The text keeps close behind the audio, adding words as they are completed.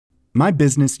My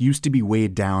business used to be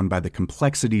weighed down by the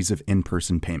complexities of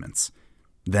in-person payments.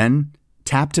 Then,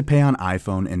 Tap to Pay on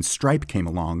iPhone and Stripe came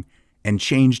along and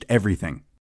changed everything.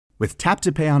 With Tap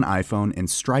to Pay on iPhone and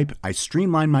Stripe, I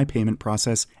streamlined my payment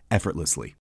process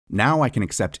effortlessly. Now I can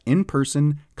accept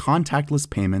in-person, contactless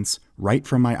payments right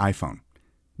from my iPhone.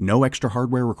 No extra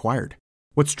hardware required.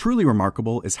 What's truly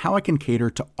remarkable is how I can cater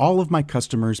to all of my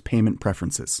customers' payment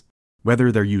preferences.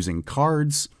 Whether they're using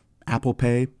cards, Apple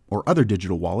Pay, or other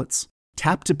digital wallets,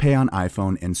 Tap to Pay on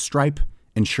iPhone and Stripe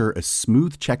ensure a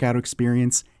smooth checkout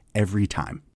experience every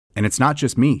time. And it's not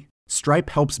just me.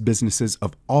 Stripe helps businesses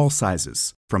of all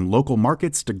sizes, from local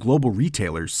markets to global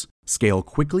retailers, scale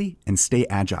quickly and stay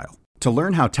agile. To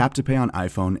learn how Tap to Pay on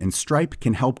iPhone and Stripe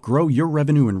can help grow your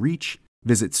revenue and reach,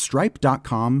 visit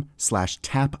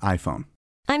stripe.com/tapiphone.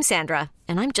 I'm Sandra,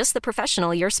 and I'm just the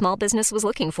professional your small business was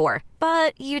looking for.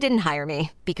 But you didn't hire me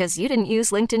because you didn't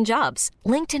use LinkedIn Jobs.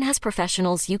 LinkedIn has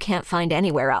professionals you can't find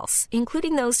anywhere else,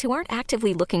 including those who aren't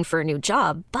actively looking for a new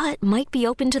job, but might be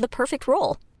open to the perfect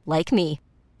role, like me.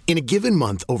 In a given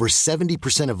month, over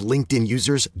 70% of LinkedIn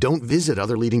users don't visit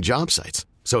other leading job sites.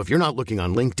 So if you're not looking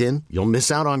on LinkedIn, you'll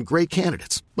miss out on great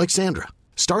candidates like Sandra.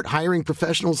 Start hiring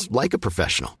professionals like a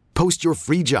professional. Post your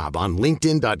free job on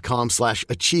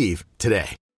linkedin.com/achieve today.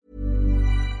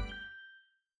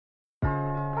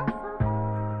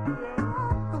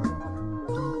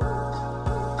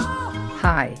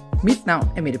 Hej, mit navn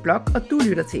er Mette Blok, og du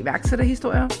lytter til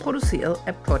iværksætterhistorier, produceret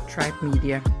af Podtribe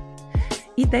Media.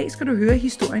 I dag skal du høre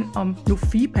historien om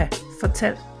Nufipa,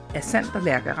 fortalt af Sander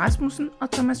Lærke Rasmussen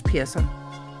og Thomas Persson.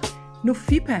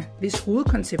 Nufipa, hvis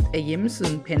hovedkoncept er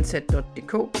hjemmesiden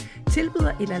pensat.dk,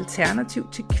 tilbyder et alternativ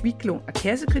til kviklån og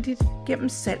kassekredit gennem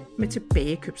salg med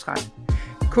tilbagekøbsret.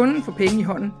 Kunden får penge i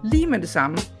hånden lige med det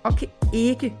samme og kan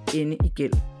ikke ende i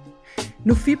gæld.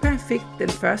 Nufipa fik den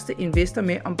første investor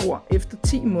med ombord efter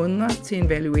 10 måneder til en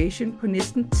valuation på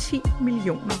næsten 10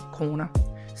 millioner kroner.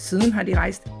 Siden har de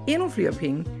rejst endnu flere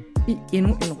penge i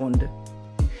endnu en runde.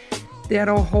 Det er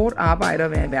dog hårdt arbejde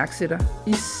at være iværksætter,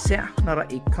 især når der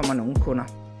ikke kommer nogen kunder.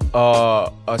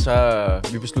 Og så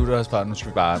vi besluttede os for, at nu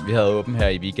skal vi havde åben her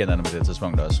i weekenderne på det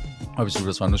tidspunkt også. Og vi besluttede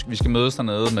os for, at vi skal mødes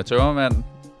dernede med tømmermand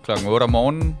klokken 8 om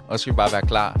morgenen, og så skal vi bare være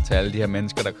klar til alle de her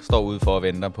mennesker, der står ude for at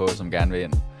vente på, som gerne vil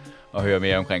ind og høre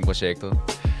mere omkring projektet.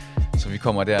 Så vi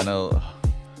kommer derned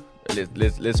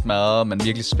lidt smadret, men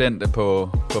virkelig spændte på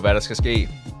hvad der skal ske.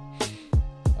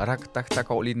 Og der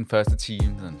går lige den første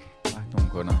time, der er ikke nogen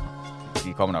kunder.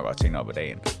 De kommer nok også tænke op ad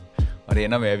dagen. Og det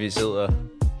ender med, at vi sidder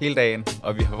hele dagen,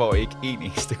 og vi får ikke en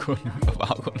eneste kunde på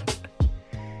baggrunden.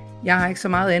 Jeg har ikke så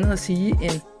meget andet at sige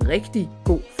end rigtig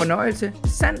god fornøjelse.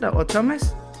 Sander og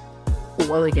Thomas,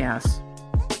 ordet er jeres.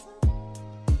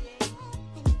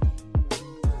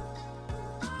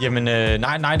 Jamen,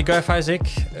 nej, det gør jeg faktisk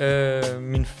ikke.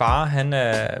 Min far, han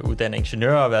er uddannet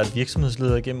ingeniør og har været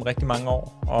virksomhedsleder gennem rigtig mange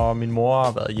år. Og min mor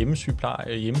har været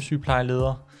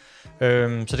hjemmesygeplejeleder.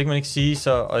 Så det kan man ikke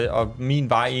sige. Og min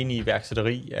vej ind i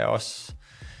iværksætteri er også...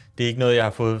 Det er ikke noget, jeg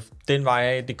har fået den vej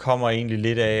af. Det kommer egentlig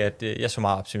lidt af, at jeg så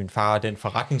meget op til min far og den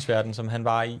forretningsverden, som han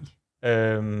var i.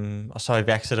 Og så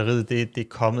iværksætteriet, det er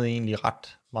kommet egentlig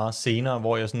ret meget senere,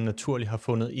 hvor jeg sådan naturligt har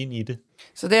fundet ind i det.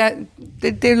 Så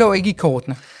det lå ikke i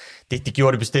kortene? Det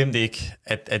gjorde det bestemt ikke,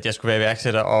 at jeg skulle være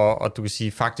iværksætter, og du kan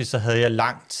sige, faktisk så havde jeg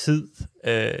lang tid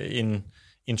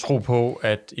en tro på,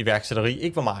 at iværksætteri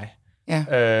ikke var mig.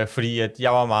 Ja. Fordi at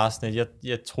jeg var meget sådan,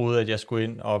 jeg troede, at jeg skulle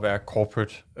ind og være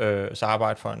corporate, så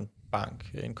arbejde for en bank,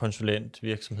 en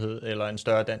konsulentvirksomhed, eller en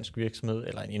større dansk virksomhed,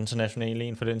 eller en international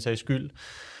en for den sags skyld.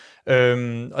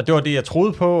 Og det var det, jeg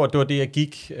troede på, og det var det, jeg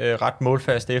gik ret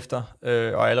målfast efter.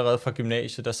 Og allerede fra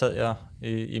gymnasiet, der sad jeg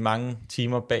i mange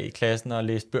timer bag i klassen og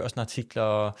læste børsenartikler,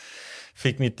 og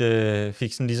fik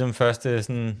sådan ligesom første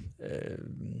sådan...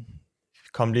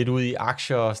 kom lidt ud i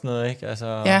aktier og sådan noget, ikke?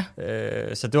 Altså, ja.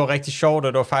 Så det var rigtig sjovt,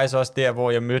 og det var faktisk også der,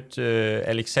 hvor jeg mødte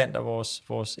Alexander,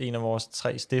 en af vores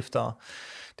 3 stiftere.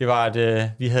 Det var, at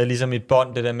vi havde ligesom et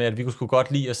bånd, det der med, at vi kunne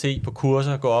godt lide at se på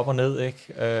kurser, gå op og ned,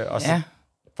 ikke? Og så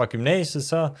fra gymnasiet,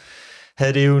 så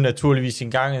havde det jo naturligvis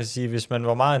en gang at sige, hvis man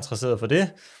var meget interesseret for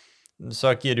det,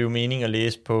 så giver det jo mening at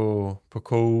læse på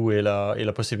KU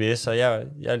eller på CBS, og jeg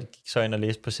gik så ind og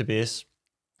læste på CBS,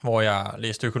 hvor jeg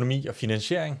læste økonomi og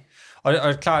finansiering. Og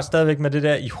klart stadigvæk med det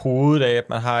der i hovedet af, at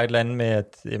man har et eller andet med,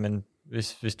 at jamen,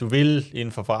 hvis du vil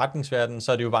inden for forretningsverdenen,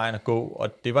 så er det jo vejen at gå. Og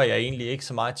det var jeg egentlig ikke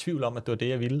så meget i tvivl om, at det var det,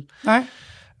 jeg ville. Nej.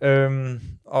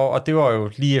 Og det var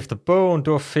jo lige efter bogen,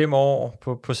 det var 5 år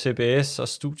på CBS og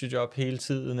studiejob hele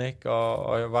tiden, ikke?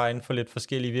 Og jeg var inden for lidt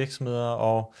forskellige virksomheder,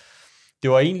 og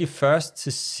det var egentlig først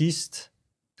til sidst,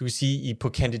 du kan sige, på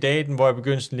kandidaten, hvor jeg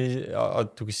begyndte sådan lidt,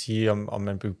 og du kan sige, om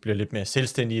man bliver lidt mere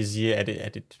selvstændig, og sige,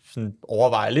 at det sådan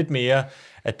overvejer lidt mere,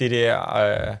 at det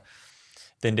der,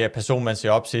 den der person, man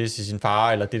ser op til sin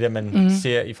far, eller det der, man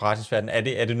ser i forretningsverdenen,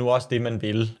 er det nu også det, man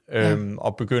vil,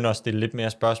 og begynder at stille lidt mere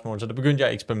spørgsmål. Så der begyndte jeg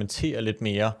at eksperimentere lidt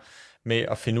mere med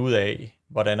at finde ud af,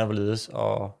 hvordan der hvorledes,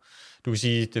 og du kan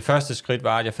sige, det første skridt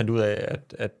var, at jeg fandt ud af,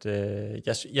 at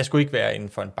jeg skulle ikke være inden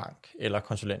for en bank eller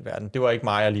konsulentverden. Det var ikke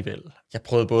mig alligevel. Jeg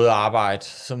prøvede både at arbejde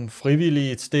som frivillig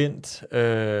i et stint,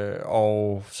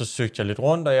 og så søgte jeg lidt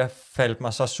rundt, og jeg faldt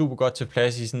mig så super godt til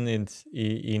plads i sådan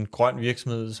en grøn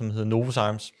virksomhed, som hedder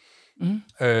Novozymes,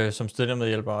 som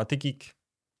studentermedhjælper, og det gik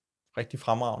rigtig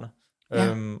fremragende.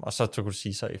 Ja. Og så kunne du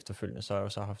sige, så efterfølgende, så har jeg jo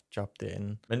så haft job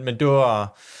derinde. Men det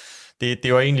var...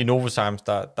 Det var egentlig Novozymes,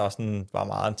 der sådan var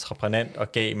meget entreprenant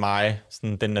og gav mig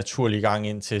sådan den naturlige gang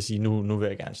ind til at sige, nu vil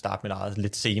jeg gerne starte mit eget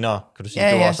lidt senere, kan du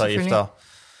sige. Det var så efter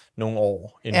nogle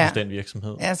år inden hos den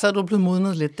virksomhed. Ja, så er du blevet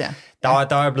modnet lidt der. Der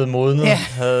var jeg blevet modnet,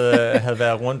 havde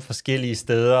været rundt forskellige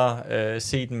steder,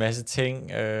 set en masse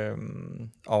ting,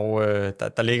 og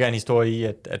der ligger en historie i,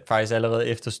 at faktisk allerede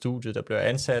efter studiet, der blev jeg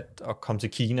ansat og kom til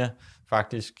Kina,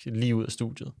 faktisk lige ud af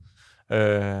studiet.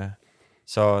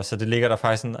 Så det ligger der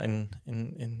faktisk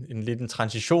en lidt en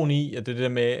transition i, at det der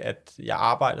med, at jeg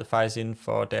arbejdede faktisk inden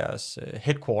for deres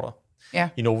headquarter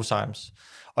i Novozymes.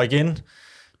 Og igen,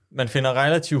 man finder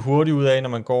relativt hurtigt ud af, når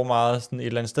man går meget sådan et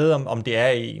eller andet sted, om det er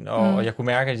en, og jeg kunne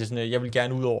mærke, at jeg ville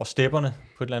gerne ud over stepperne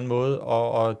på en eller anden måde,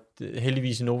 og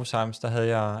heldigvis i Novozymes, der havde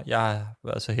jeg har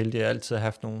været så heldig, at jeg altid har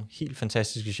haft nogle helt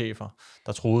fantastiske chefer,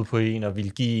 der troede på en og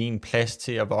ville give en plads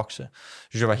til at vokse. Det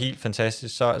synes jeg var helt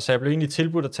fantastisk. Så jeg blev egentlig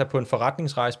tilbudt at tage på en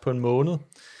forretningsrejse på en måned,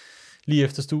 lige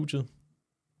efter studiet.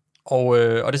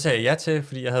 Og det sagde jeg ja til,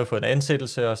 fordi jeg havde fået en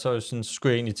ansættelse, og så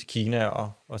skulle jeg egentlig til Kina,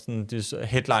 og sådan, det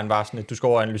headline var sådan, at du skal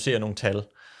over og analysere nogle tal. Og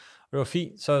det var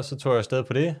fint, så tog jeg afsted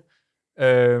på det.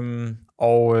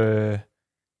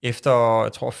 Efter,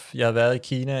 jeg tror, jeg havde været i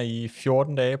Kina i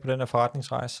 14 dage på den her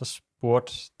forretningsrejse, så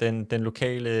spurgte den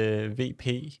lokale VP,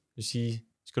 vil sige,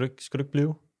 skal du ikke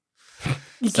blive?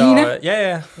 I Kina?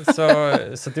 Ja.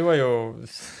 Så det var jo...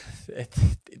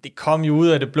 Det kom jo ud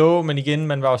af det blå, men igen,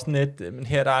 man var jo sådan lidt, men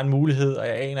her der er en mulighed, og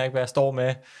jeg aner ikke, hvad jeg står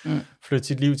med. Flytte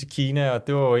sit liv til Kina, og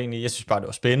det var jo egentlig, jeg synes bare, det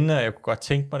var spændende, og jeg kunne godt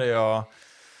tænke mig det, og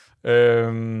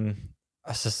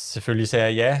så selvfølgelig sagde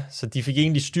jeg ja, så de fik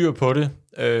egentlig styr på det.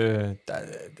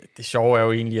 Det sjove er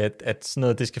jo egentlig, at sådan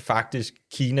noget, det skal faktisk,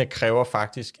 Kina kræver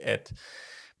faktisk, at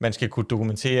man skal kunne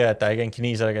dokumentere, at der ikke er en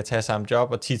kineser, der kan tage samme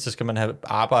job, og tit så skal man have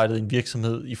arbejdet i en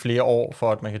virksomhed i flere år,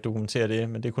 for at man kan dokumentere det,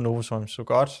 men det kunne Novozymes så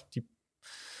godt.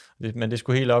 Men det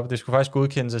skulle helt op. Det skulle faktisk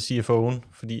godkendes af CFO'en,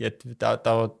 fordi at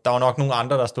der var nok nogle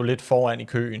andre, der stod lidt foran i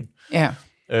køen. Ja.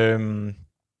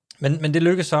 Men det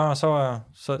lykkedes så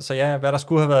ja, hvad der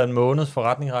skulle have været en måneds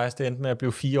forretningsrejse, det endte med at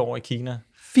blive 4 år i Kina.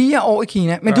 4 år i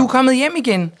Kina, men du er kommet hjem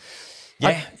igen?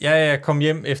 Ja, jeg kom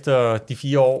hjem efter de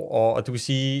 4 år, og du kan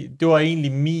sige, det var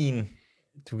egentlig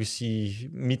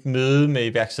mit møde med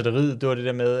iværksætteriet, det var det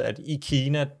der med, at i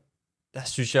Kina, der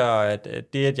synes jeg, at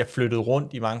det, at jeg flyttede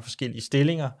rundt i mange forskellige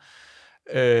stillinger,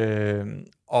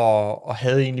 og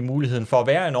havde egentlig muligheden for at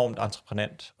være enormt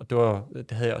entreprenant, og det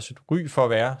havde jeg også et ry for at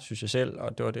være, synes jeg selv,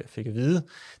 og det var det, jeg fik at vide.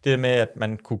 Det med, at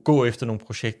man kunne gå efter nogle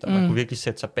projekter, man kunne virkelig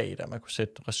sætte sig bag det, man kunne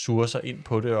sætte ressourcer ind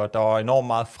på det, og der var enormt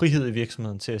meget frihed i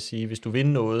virksomheden til at sige, hvis du vil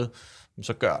noget,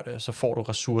 så gør det, så får du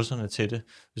ressourcerne til det,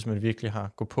 hvis man virkelig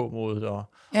har gået på modet, og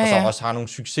så også har nogle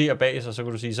succeser bag sig, så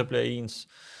kan du sige, så bliver ens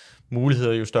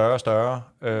muligheder jo større og større,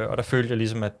 og der følte jeg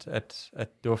ligesom, at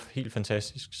det var helt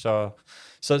fantastisk. Så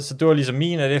det var ligesom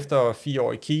at efter 4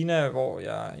 år i Kina, hvor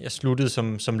jeg sluttede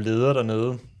som leder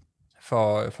dernede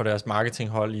for deres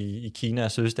marketinghold i Kina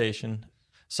og Sydøstasien,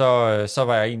 så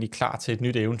var jeg egentlig klar til et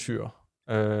nyt eventyr,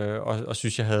 og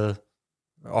synes, jeg havde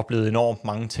oplevet enormt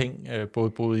mange ting,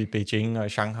 både i Beijing og i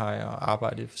Shanghai, og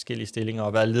arbejdet i forskellige stillinger,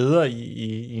 og været leder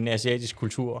i en asiatisk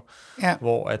kultur,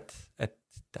 hvor at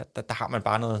der har man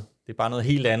bare noget, det er bare noget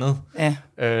helt andet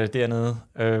dernede,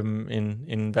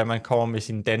 end hvad man kommer med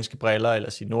sine danske briller, eller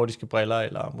sine nordiske briller,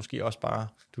 eller måske også bare,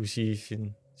 du kan sige,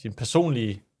 sin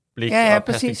personlige blik og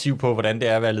perspektiv på, hvordan det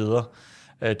er at være leder.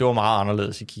 Det var meget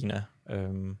anderledes i Kina.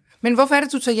 Men hvorfor er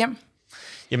det, du tager hjem?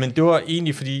 Jamen, det var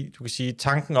egentlig, fordi du kan sige,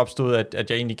 tanken opstod, at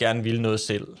jeg egentlig gerne ville noget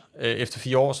selv. Efter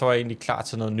 4 år, så var jeg egentlig klar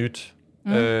til noget nyt.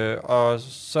 Og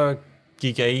så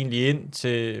gik jeg egentlig ind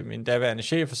til min daværende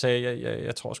chef og sagde,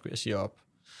 jeg tror sgu, jeg siger op.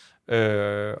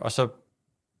 Og så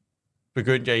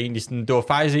begyndte jeg egentlig sådan, det var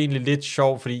faktisk egentlig lidt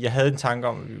sjovt, fordi jeg havde en tanke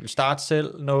om, at vi ville starte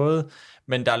selv noget,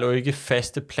 men der lå ikke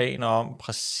faste planer om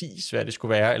præcis, hvad det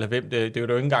skulle være, eller hvem det var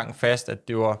jo ikke engang fast, at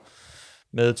det var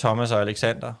med Thomas og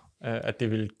Alexander, at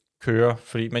det ville køre.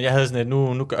 Men jeg havde sådan et,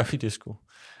 nu gør vi det sgu.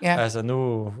 Ja. Altså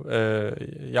nu,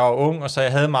 jeg var ung, og så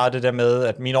jeg havde meget det der med,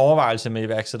 at min overvejelse med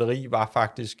iværksætteri var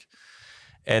faktisk,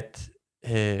 at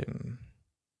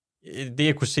det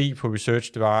jeg kunne se på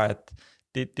research, det var, at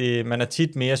man er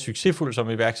tit mere succesfuld som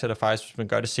iværksætter faktisk, hvis man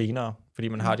gør det senere, fordi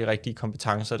man har de rigtige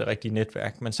kompetencer og det rigtige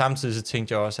netværk. Men samtidig så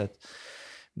tænkte jeg også, at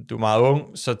du er meget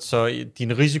ung, så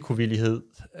din risikovillighed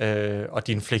og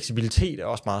din fleksibilitet er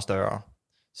også meget større.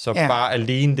 Så bare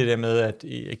alene det der med, at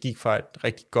jeg gik fra et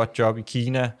rigtig godt job i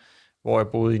Kina, hvor jeg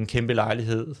boede i en kæmpe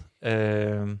lejlighed,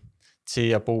 til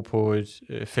at bo på et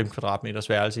 5 kvadratmeters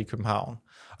værelse i København.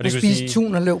 Og det spiste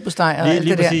tun og løvbesteg og alt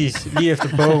det der. Lige præcis, lige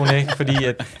efter bogen, ikke? Fordi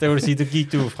at, der vil sige, der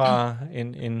gik du fra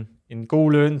en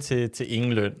god løn til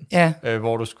ingen løn,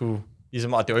 hvor du skulle,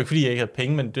 ligesom, og det var ikke fordi jeg ikke havde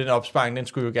penge, men den opsparing, den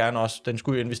skulle jo gerne også, den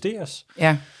skulle jo investeres.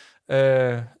 Ja.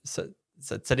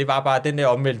 Så det var bare den der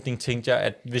omvæltning, tænkte jeg,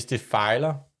 at hvis det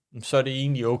fejler, så er det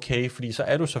egentlig okay, fordi så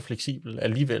er du så fleksibel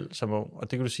alligevel som ung,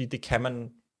 og det kan du sige, det kan man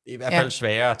i hvert fald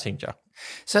sværere, tænkte jeg.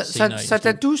 Så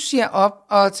da du siger op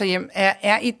og tager hjem,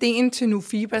 er ideen til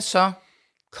Nufiba så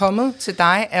kommet til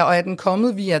dig, og er den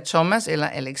kommet via Thomas eller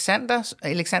Alexander?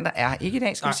 Alexander er ikke i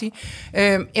dag, skal vi sige.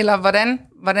 Eller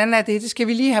hvordan er det? Det skal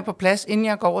vi lige have på plads, inden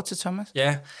jeg går over til Thomas.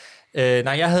 Ja,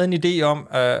 jeg havde en idé om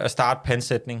at starte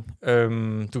pantsætning.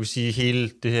 Du kan sige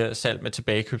hele det her salg med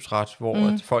tilbagekøbsret, hvor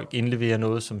at folk indleverer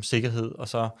noget som sikkerhed, og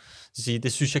så sige,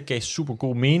 det synes jeg gav super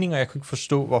god mening, og jeg kunne ikke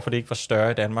forstå, hvorfor det ikke var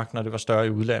større i Danmark, når det var større i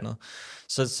udlandet.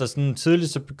 Så sådan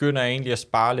tidligt så begynder jeg egentlig at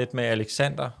spare lidt med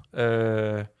Alexander.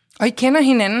 Og I kender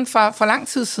hinanden for lang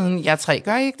tid siden, jer tre,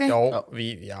 gør I ikke det? Jo,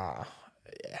 vi er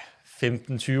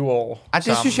 15-20 år det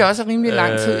sammen. Synes jeg også er rimelig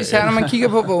lang tid, især når man kigger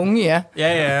på, hvor unge I er.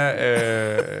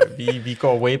 Vi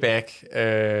går way back.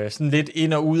 Sådan lidt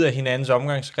ind og ud af hinandens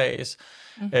omgangskreds.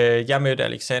 Jeg mødte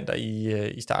Alexander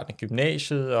i starten af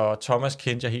gymnasiet, og Thomas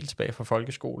kendte jeg helt tilbage fra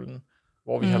folkeskolen,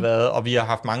 hvor vi har været, og vi har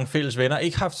haft mange fælles venner.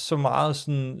 Ikke haft så meget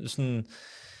sådan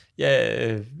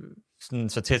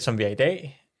så tæt, som vi er i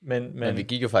dag. Men vi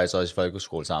gik jo faktisk også i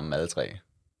folkeskole sammen, alle tre.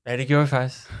 Ja, det gjorde vi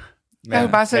faktisk. Men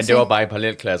det var bare i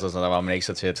parallelklasser, så der var man ikke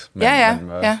så tæt. Ja.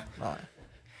 Nej.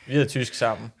 Vi havde tysk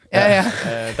sammen. Ja.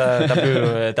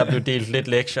 Der blev delt lidt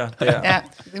lektier der. Ja,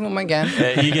 det må man gerne.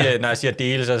 Ikke, når jeg siger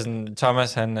dele, så sådan,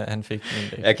 Thomas, han fik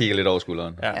min. Jeg kigger lidt over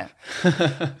skulderen. Ja.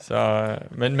 Så,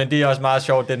 men det er også meget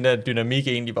sjovt, den der dynamik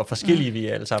egentlig, hvor forskellige vi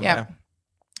alle sammen er.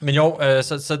 Men jo,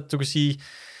 så du kan sige,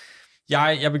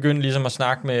 jeg begyndte ligesom at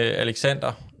snakke med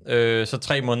Alexander, så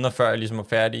 3 måneder før jeg ligesom var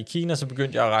færdig i Kina, så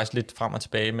begyndte jeg at rejse lidt frem og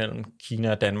tilbage mellem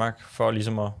Kina og Danmark, for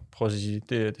ligesom at prøve at sige,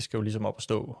 det skal jo ligesom op at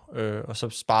stå. Og så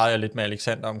sparede jeg lidt med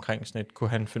Alexander omkring sådan et, kunne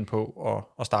han finde på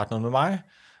at starte noget med mig?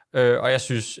 Og jeg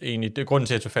synes egentlig, det grunden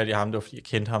til, at jeg tog fat i ham, det var, fordi jeg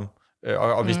kendte ham,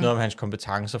 og vidste noget om hans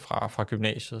kompetencer fra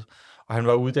gymnasiet. Og han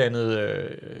var uddannet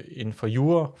inden for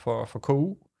jura for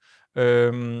KU,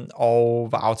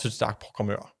 og var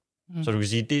autodidakt-programmør. Så du kan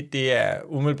sige, det er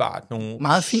umiddelbart nogle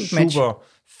meget fint super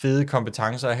fede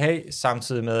kompetencer at have,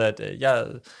 samtidig med, at jeg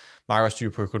havde meget styr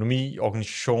på økonomi,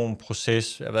 organisation,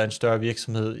 proces. Jeg har været en større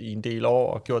virksomhed i en del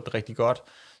år og gjort det rigtig godt.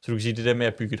 Så du kan sige, det der med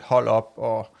at bygge et hold op,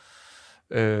 og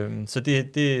så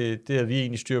det havde vi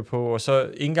egentlig styr på. Og så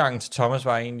indgangen til Thomas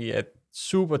var egentlig, at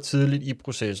super tidligt i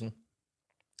processen.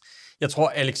 Jeg tror,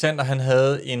 Alexander han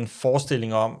havde en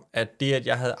forestilling om, at det, at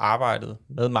jeg havde arbejdet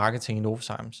med marketing i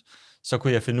Novozymes, så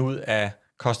kunne jeg finde ud af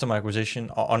customer acquisition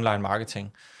og online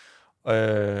marketing.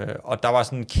 Og der var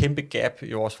sådan en kæmpe gap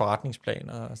i vores forretningsplan,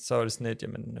 og så var det sådan et,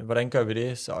 jamen, hvordan gør vi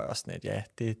det? Så er jeg også sådan et, ja,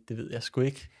 det ved jeg sgu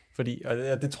ikke. Fordi,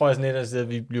 og det tror jeg sådan et, at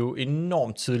vi blev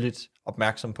enormt tidligt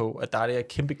opmærksom på, at der er det her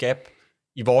kæmpe gap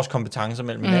i vores kompetencer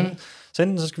mellem hinanden. Så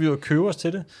enten så skal vi jo købe os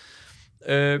til det,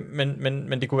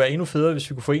 men det kunne være endnu federe, hvis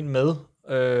vi kunne få en med.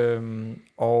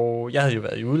 Og jeg havde jo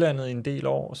været i udlandet i en del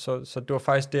år, så det var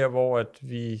faktisk der, hvor at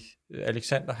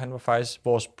Alexander, han var faktisk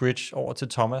vores bridge over til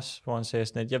Thomas, hvor han sagde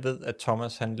sådan, at jeg ved, at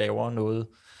Thomas, han laver noget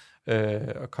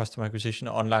customer acquisition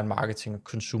og online marketing og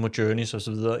consumer journeys og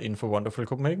så videre inden for Wonderful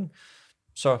Copenhagen.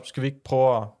 Så skal vi ikke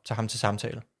prøve at tage ham til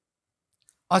samtale.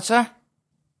 Og så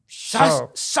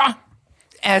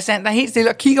er Sander helt stille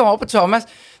og kigger over på Thomas.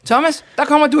 Thomas, der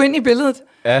kommer du ind i billedet.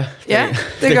 Ja,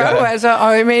 det gør du altså,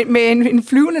 og med en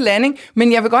flyvende landing.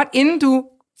 Men jeg vil godt, inden du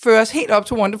føres helt op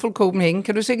til Wonderful Copenhagen,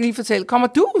 kan du sikkert lige fortælle, kommer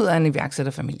du ud af en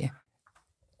iværksætterfamilie?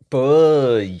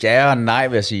 Både ja og nej,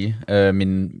 vil jeg sige.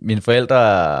 Mine forældre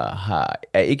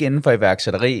er ikke inden for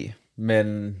iværksætteri,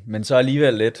 men så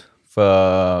alligevel lidt,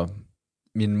 for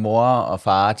min mor og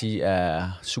far, de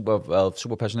er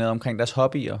super passionerede omkring deres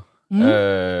hobbyer.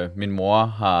 Min mor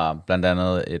har blandt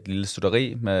andet et lille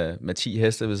studeri med 10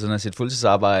 heste ved siden af sit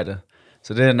fuldtidsarbejde.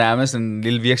 Så det er nærmest en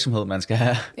lille virksomhed, man skal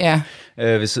have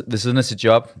ved siden af sit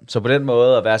job. Så på den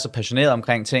måde at være så passioneret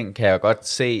omkring ting, kan jeg godt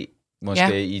se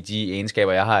måske i de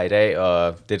egenskaber, jeg har i dag,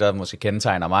 og det, der måske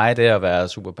kendetegner mig, det er at være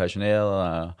super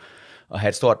passioneret og have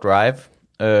et stort drive.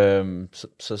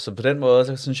 Så på den måde,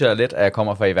 så synes jeg lidt, at jeg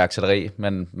kommer fra iværksætteri,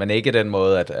 men ikke den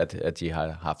måde, at de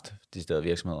har haft de steder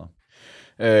virksomheder.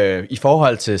 I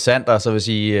forhold til Sander, så vil jeg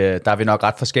sige, der er vi nok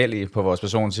ret forskellige på vores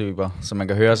persontyper. Så man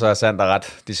kan høre, så er Sander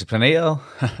ret disciplineret,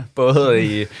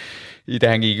 både da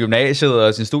han gik i gymnasiet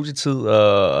og sin studietid,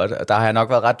 og der har jeg nok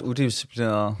været ret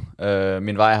udisciplineret.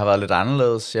 Min vej har været lidt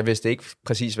anderledes. Jeg vidste ikke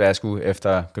præcis, hvad jeg skulle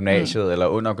efter gymnasiet, eller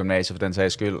under gymnasiet for den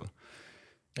sags skyld.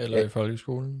 Eller i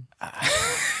folkeskolen.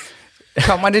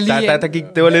 Kommer det lige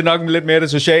det var lidt mere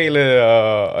det sociale,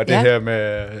 og det her med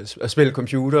at spille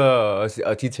computer,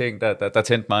 og de ting, der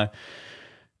tændte mig.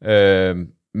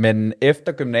 Men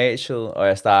efter gymnasiet, og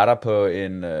jeg starter på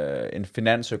en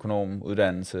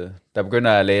finansøkonomuddannelse, der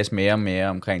begynder jeg at læse mere og mere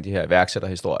omkring de her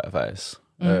iværksætterhistorier faktisk.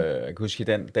 Jeg kan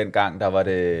huske, den gang, der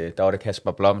var det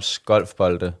Kasper Bloms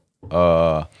golfbolde,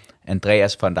 og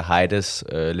Andreas von der Heides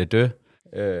Ledø.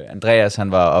 Andreas,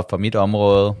 han var oppe på mit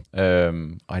område,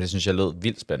 og det synes jeg lød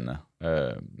vildt spændende.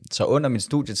 Så under min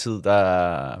studietid,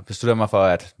 der besluttede jeg mig for,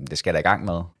 at det skal jeg da i gang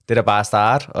med. Det der bare at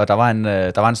starte, og der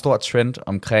var en stor trend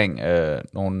omkring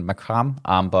nogle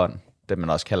Makram-armbånd, det man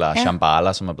også kalder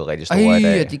Shambhala, som er blevet rigtig store i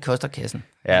dag. De koster kassen.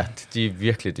 Ja, de er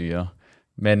virkelig dyre.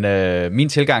 Men min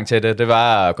tilgang til det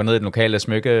var at gå ned i den lokale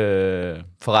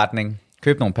smykkeforretning,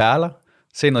 købe nogle perler,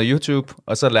 se noget YouTube,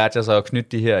 og så lærte jeg så at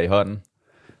knytte de her i hånden.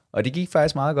 Og det gik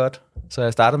faktisk meget godt. Så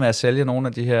jeg startede med at sælge nogle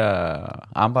af de her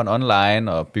armbånd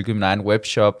online og bygge min egen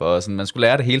webshop. Og sådan. Man skulle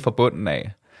lære det hele fra bunden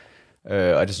af.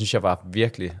 Og det synes jeg var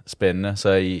virkelig spændende.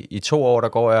 Så i 2 år, der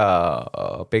går jeg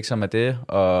og bikser med det.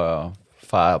 Og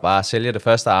fra bare at sælge det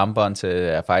første armbånd til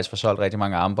at jeg faktisk får solgt rigtig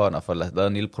mange armbånd og får lavet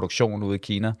en lille produktion ude i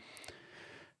Kina.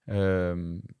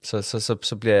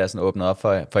 Så bliver jeg sådan åbnet op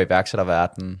for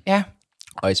iværksætterverdenen. Ja.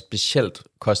 Og specielt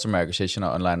customer acquisition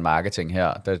og online marketing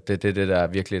her, det der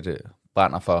virkelig det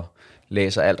brænder for.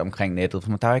 Læser alt omkring nettet,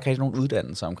 for der er ikke rigtig nogen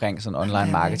uddannelse omkring sådan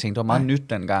online marketing. Det var meget nyt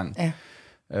dengang.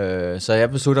 Ja. Så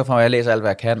jeg beslutter for, at jeg læser alt, hvad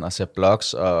jeg kan, og ser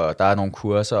blogs, og der er nogle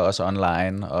kurser også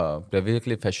online, og bliver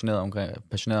virkelig passioneret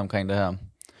omkring det her.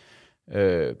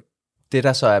 Det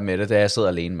der så er med det er, at jeg sidder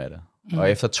alene med det.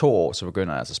 Og efter 2 år, så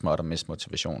begynder jeg altså småt at miste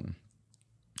motivationen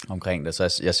omkring det,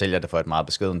 så jeg sælger det for et meget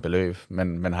beskedent beløb,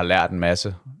 men har lært en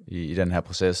masse i den her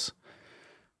proces.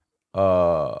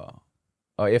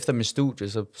 Og efter mit studie,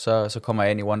 så kommer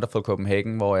jeg ind i Wonderful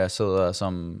Copenhagen, hvor jeg sidder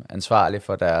som ansvarlig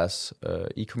for deres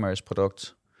e-commerce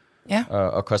produkt,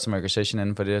 og customer acquisition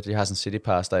inden for det. De har sådan en City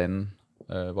Pass derinde,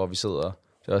 hvor vi sidder.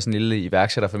 Det er også en lille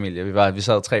iværksætterfamilie. Vi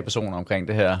sad 3 personer omkring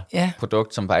det her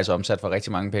produkt, som faktisk er omsat for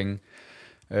rigtig mange penge.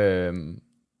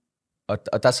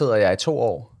 Og der sidder jeg i 2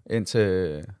 år, indtil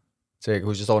jeg kan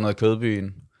huske, jeg står nede i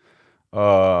Kødbyen,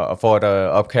 og får et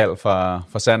opkald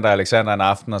fra Sander og Alexander en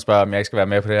aften, og spørger, om jeg ikke skal være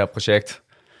med på det her projekt.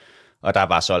 Og der er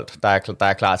bare solgt. Der er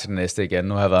jeg klar til det næste igen.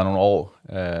 Nu har jeg været nogle år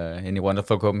inde i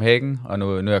Wonderful Copenhagen, og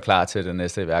nu er jeg klar til det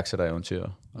næste iværksættereventyr.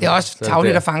 Det er også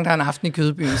tavligt at fange dig en aften i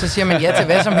Kødbyen. Så siger man ja til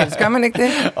hvad som helst. Gør man ikke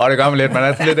det? Det gør man lidt. Man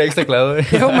er lidt ekstra glad.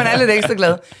 Jo, man er lidt ekstra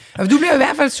glad. Og du bliver i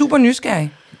hvert fald super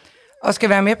nysgerrig, og skal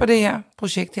være med på det her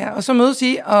projekt her. Og så mødes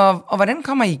I, og hvordan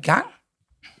kommer I i gang?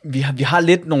 Vi har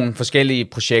lidt nogle forskellige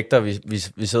projekter,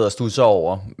 vi sidder og studser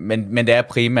over, men det er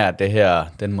primært det her,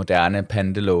 den moderne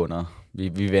pantelåner,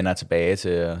 vi vender tilbage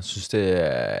til. Jeg synes,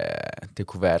 det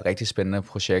kunne være et rigtig spændende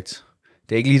projekt.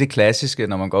 Det er ikke lige det klassiske,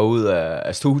 når man går ud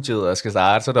af studiet og skal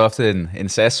starte, så er det ofte en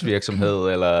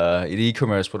SaaS-virksomhed, eller et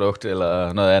e-commerce-produkt,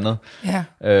 eller noget andet.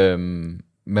 Ja.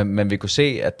 Men vi kunne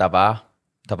se, at der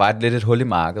var et hul i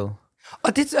markedet.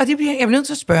 Og det bliver jeg nødt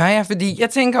til at spørge jer, fordi jeg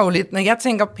tænker jo lidt, når jeg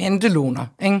tænker pantelåner,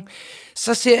 ikke,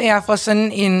 så ser jeg fra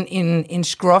sådan en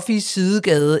scruffy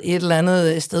sidegade et eller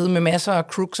andet sted med masser af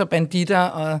crooks og banditter,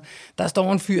 og der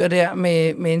står en fyr der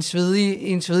med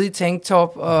en svedig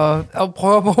tanktop og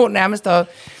prøver på nærmest at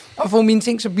få mine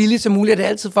ting så billigt som muligt. Det er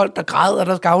altid folk, der græder,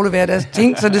 der skal aflevere deres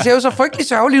ting, så det ser jo så frygtelig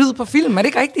sørgeligt ud på film, er det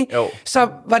ikke rigtigt? Jo. Så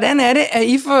hvordan er det, at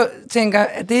I tænker,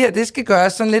 at det her det skal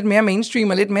gøres sådan lidt mere mainstream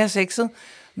og lidt mere sexet?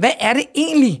 Hvad er det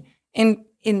egentlig,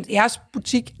 en jeres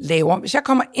butik laver? Hvis jeg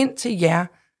kommer ind til jer,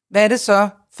 hvad er det så,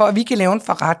 for at vi kan lave en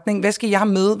forretning? Hvad skal jeg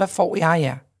med? Hvad får jeg af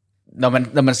jer?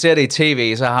 Når man ser det i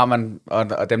tv, så har man,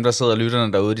 og dem, der sidder og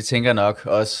lytterne derude, de tænker nok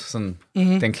også sådan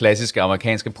den klassiske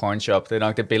amerikanske pornshop. Det er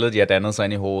nok det billede, de har dannet sig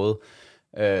ind i hovedet.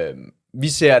 Vi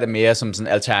ser det mere som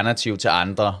sådan alternativ til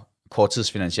andre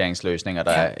korttidsfinansieringsløsninger,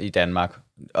 der er i Danmark.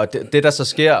 Og det, der så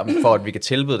sker, for at vi kan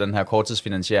tilbyde den her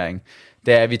korttidsfinansiering,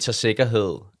 det er, at vi tager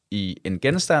sikkerhed i en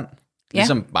genstand,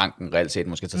 Ligesom banken reelt set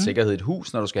måske tager sikkerhed i et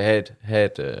hus, når du skal have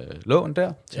et lån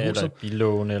der til huset. Eller et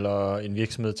billån, eller en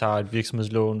virksomhed tager et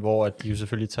virksomhedslån, hvor de jo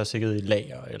selvfølgelig tager sikkerhed i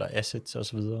lager, eller assets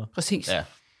osv. Præcis. Ja.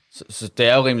 Så det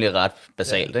er jo rimelig ret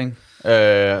basalt, ikke?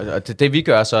 Og det vi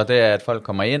gør så, det er, at folk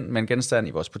kommer ind med en genstand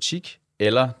i vores butik,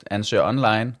 eller ansøger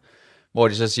online, hvor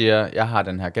de så siger, jeg har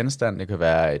den her genstand, det kan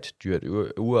være et dyrt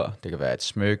ur, det kan være et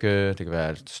smykke, det kan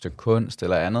være et stykke kunst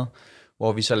eller andet,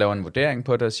 hvor vi så laver en vurdering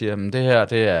på det og siger, det her,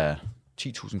 det er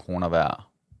 10.000 kroner værd.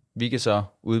 Vi kan så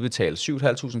udbetale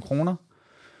 7.500 kroner,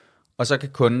 og så kan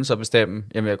kunden så bestemme,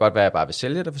 jamen jeg kan godt være, at jeg bare vil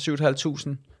sælge det for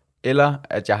 7.500, eller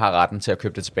at jeg har retten til at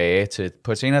købe det tilbage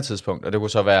på et senere tidspunkt, og det kunne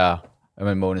så være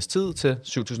en måneds tid til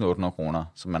 7.800 kroner,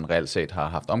 som man reelt set har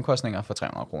haft omkostninger for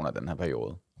 300 kroner i den her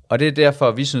periode. Og det er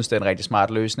derfor, vi synes, det er en rigtig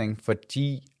smart løsning,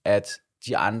 fordi at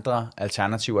de andre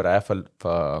alternativer, der er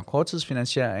for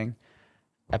korttidsfinansiering,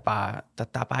 er bare, der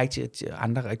er bare ikke de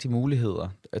andre rigtige muligheder.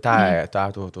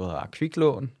 Du har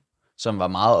kviklån, som var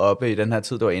meget oppe i den her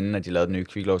tid, det var inden, at de lavede den nye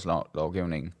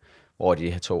kviklånslovgivning, hvor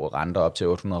de tog renter op til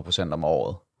 800% om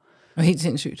året. Og helt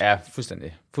sindssygt. Ja,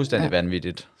 fuldstændig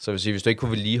vanvittigt. Så vil sige, hvis du ikke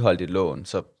kunne vedligeholde dit lån,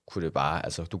 så kunne det bare,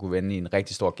 altså du kunne vende i en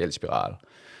rigtig stor gældsspiral.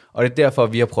 Og det er derfor,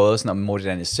 vi har prøvet sådan at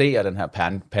modernisere den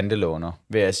her pantelåner,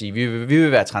 ved at sige, vi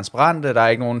vil være transparente, der er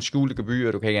ikke nogen skjulte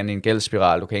gebyrer, du kan ikke ende i en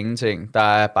gældsspiral, du kan ingenting. Der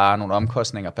er bare nogle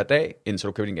omkostninger per dag, indtil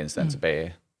du køber din genstand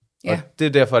tilbage. Ja. Og det er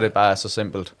derfor, det bare er så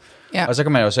simpelt. Ja. Og så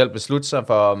kan man jo selv beslutte sig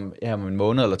for, om en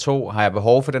måned eller 2, har jeg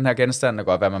behov for den her genstand, det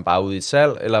kan godt være, man bare er ude i et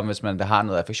salg, eller hvis man har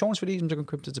noget affektionsværdi, så kan man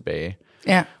købe det tilbage.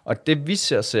 Ja. Og det vi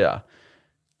ser,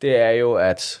 det er jo,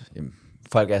 at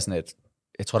folk er sådan et,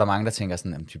 jeg tror, der er mange, der tænker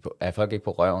sådan, er folk ikke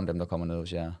på røven, dem der kommer ned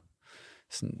hos jer?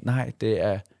 Sådan, nej,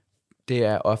 det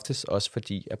er oftest også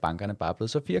fordi, at bankerne bare er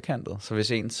blevet så firkantet. Så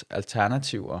hvis ens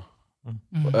alternativer,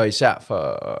 og især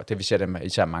for det vi ser dem,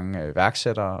 især mange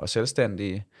iværksættere og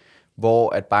selvstændige, hvor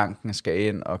at banken skal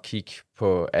ind og kigge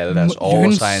på alle deres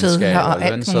årsregnskaber og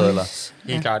lønsedler.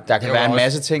 Der kan være en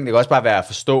masse ting. Det kan også bare være at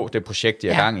forstå det projekt, de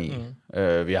er gang i.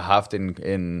 Vi har haft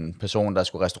en person, der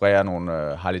skulle restaurere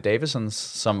nogle Harley Davidsons,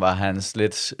 som var hans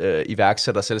lidt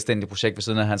iværksætter selvstændige projekt ved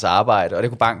siden af hans arbejde, og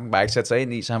det kunne banken bare ikke sætte sig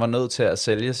ind i, så han var nødt til at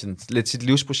sælge sit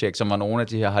livsprojekt, som var nogle af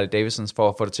de her Harley Davidsons, for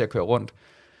at få det til at køre rundt.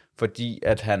 Fordi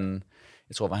at han,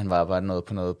 jeg tror, han var noget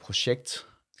på noget projekt.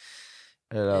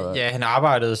 Eller... Ja, han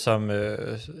arbejdede som,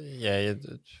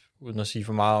 uden at sige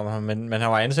for meget om ham, men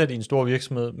han var ansat i en stor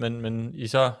virksomhed, men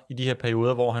i de her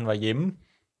perioder, hvor han var hjemme,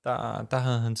 der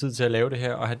havde han tid til at lave det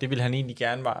her, og det ville han egentlig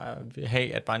gerne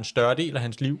have, at var en større del af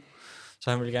hans liv, så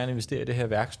han ville gerne investere i det her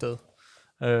værksted.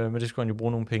 Men det skulle han jo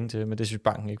bruge nogle penge til, men det synes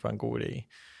banken ikke var en god idé.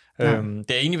 Det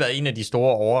har egentlig været en af de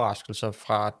store overraskelser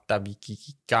fra, da vi gik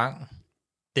i gang,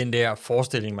 den der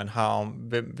forestilling, man har om,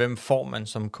 hvem får man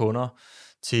som kunder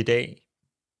til i dag,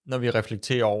 når vi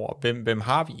reflekterer over, hvem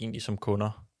har vi egentlig som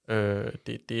kunder.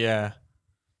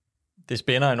 Det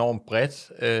spænder enormt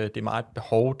bredt. Det er meget et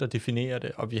behov, der definerer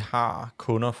det, og vi har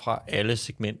kunder fra alle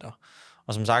segmenter.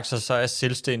 Og som sagt, så er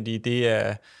selvstændige, det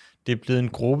er blevet en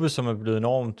gruppe, som er blevet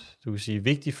enormt, du kan sige,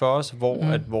 vigtig for os, hvor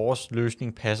at vores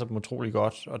løsning passer dem utrolig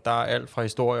godt. Og der er alt fra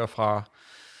historier fra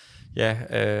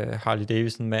Harley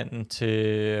Davidson-manden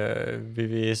til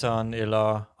VVS'eren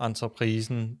eller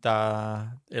entreprisen,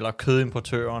 eller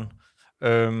kødimportøren.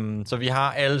 Så vi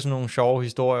har alle sådan nogle sjove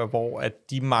historier, hvor at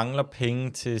de mangler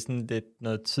penge til sådan lidt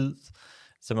noget tid,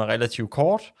 som er relativt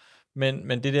kort,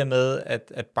 men det der med,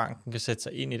 at banken kan sætte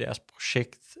sig ind i deres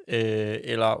projekt,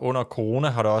 eller under corona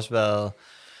har der også været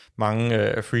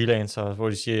mange freelancere, hvor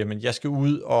de siger, jamen jeg skal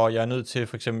ud, og jeg er nødt til,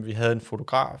 for eksempel vi havde en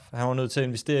fotograf, han var nødt til at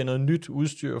investere i noget nyt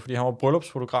udstyr, fordi han var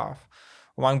bryllupsfotograf.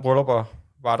 Hvor mange bryllupper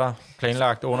var der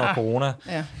planlagt under corona?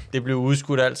 Ja. Det blev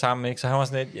udskudt alt sammen, ikke? Så han var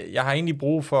sådan lidt, jeg har egentlig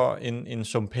brug for en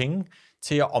sum penge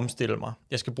til at omstille mig.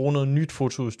 Jeg skal bruge noget nyt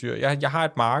fotoudstyr. Jeg har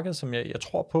et marked, som jeg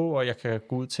tror på, og jeg kan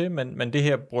gå ud til, men det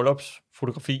her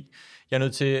bryllupsfotografi, jeg er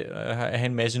nødt til at have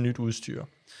en masse nyt udstyr.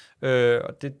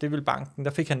 Og det vil banken,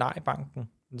 der fik han nej i banken.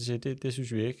 Det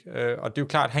synes vi ikke. Og det er jo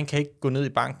klart, at han kan ikke gå ned i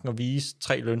banken og vise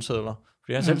 3 lønsedler,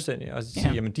 fordi han er selvstændig, og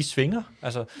sige, jamen de svinger.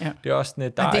 Altså, det er også sådan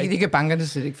et, det kan bankerne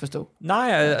slet ikke forstå. Nej,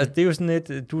 altså, det er jo sådan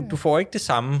et, du får ikke det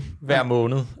samme hver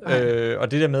måned.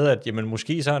 Og det der med, at jamen,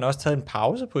 måske så har han også taget en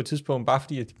pause på et tidspunkt, bare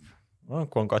fordi, at kunne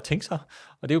han godt tænke sig.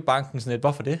 Og det er jo banken sådan et,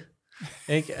 hvorfor det?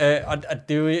 Ikke? Og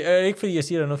det er jo ikke fordi jeg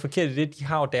siger, at der er noget forkert i det. De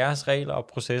har jo deres regler og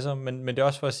processer, men det er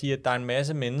også for at sige, at der er en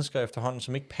masse mennesker efterhånden,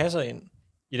 som ikke passer ind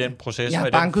i den proces. Jeg har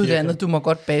bankuddannet, du må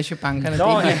godt bashe bankerne. Det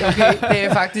er helt okay. Det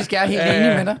er faktisk, jeg er helt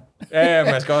enig med dig.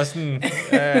 Ja, man skal også sådan,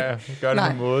 gøre det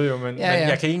på en måde jo, men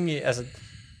jeg kan egentlig, altså,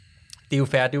 det er jo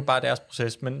fair, det er jo bare deres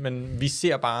proces, men vi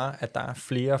ser bare, at der er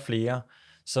flere og flere,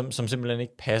 som simpelthen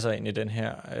ikke passer ind i den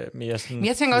her mere sådan... Men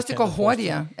jeg tænker også, det går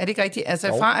hurtigere. Er det ikke rigtigt? Altså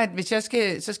fra, at hvis jeg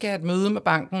skal have et møde med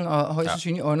banken, og højst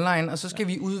sandsynligt online, og så skal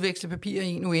vi udveksle papirer i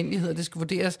en uendelighed, og det skal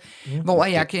vurderes, hvor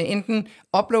jeg kan enten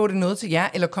uploade noget til jer,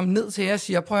 eller komme ned til jer og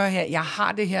sige, prøv her, jeg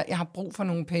har det her, jeg har brug for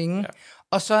nogle penge. Ja.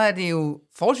 Og så er det jo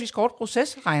forholdsvis kort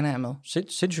proces, regner jeg med.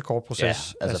 Sindssygt kort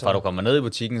proces. Ja, altså fra du kommer ned i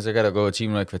butikken, så kan der gå 10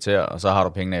 minutter i kvarter, og så har du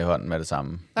pengene i hånden med det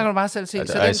samme. Der kan du bare selv se.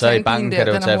 Altså, så i banken kan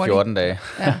det jo tage 14 dage.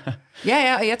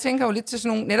 Ja, og jeg tænker jo lidt til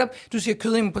sådan nogle, netop, du siger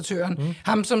kødimportøren,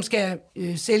 ham som skal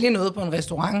sælge noget på en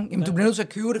restaurant, jamen du bliver nødt til at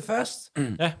købe det først,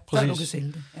 ja, præcis. så du kan sælge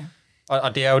det. Ja.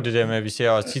 Og det er jo det der med, at vi ser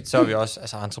også tit, så er vi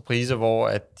også entrepriser, hvor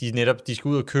at de skal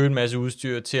ud og købe en masse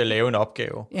udstyr til at lave en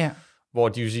opgave. Ja. Hvor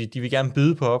de vil sige, de vil gerne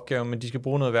byde på opgaven, men de skal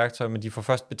bruge noget værktøj, men de får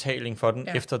først betaling for den,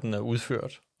 efter den er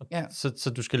udført.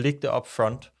 Så du skal lægge det up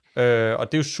front.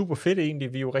 Og det er jo super fedt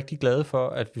egentlig. Vi er jo rigtig glade for,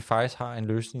 at vi faktisk har en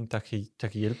løsning, der kan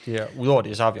hjælpe det her. Udover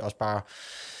det, så har vi også bare...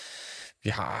 Vi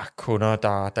har kunder,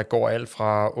 der går alt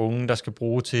fra unge, der skal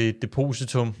bruge til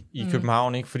depositum i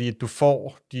København, ikke? Fordi at du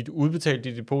får udbetalt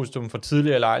dit depositum for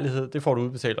tidligere lejlighed, det får du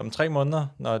udbetalt om 3 måneder,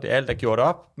 når det alt er gjort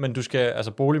op, men du skal,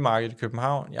 altså boligmarkedet i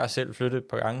København, jeg har selv flyttet et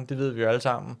par gange, det ved vi jo alle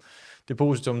sammen,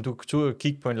 depositum, du kan ud og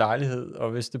kigge på en lejlighed,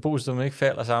 og hvis depositum ikke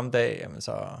falder samme dag, jamen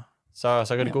så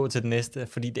kan det gå til det næste,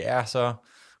 fordi det er så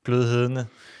glødhedende.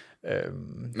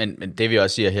 Men det vi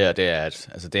også siger her, det er, at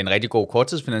altså, det er en rigtig god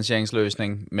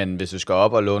korttidsfinansieringsløsning, men hvis du skal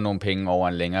op og låne nogle penge over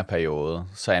en længere periode,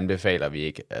 så anbefaler vi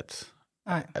ikke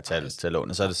at tage til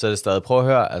lånet. Så er det stadig, prøv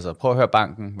at høre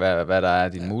banken, hvad der er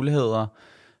dine muligheder.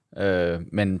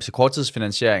 Men til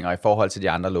korttidsfinansiering og i forhold til de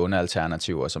andre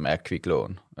lånealternativer, som er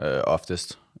kviklån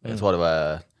oftest. Jeg tror, det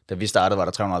var, da vi startede, var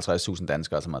der 350.000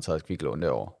 danskere, som har taget et kviklån det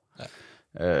år.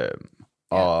 Ja.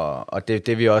 Og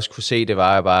det vi også kunne se, det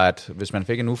var bare, at hvis man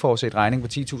fik en uforudset regning på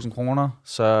 10.000 kroner,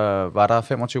 så var der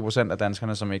 25% af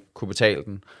danskerne, som ikke kunne betale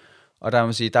den. Og der må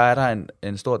man sige, der er der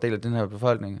en stor del af den her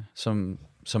befolkning, som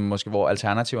måske, hvor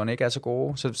alternativerne ikke er så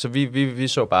gode. Så vi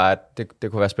så bare, at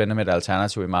det kunne være spændende med et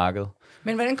alternativ i markedet.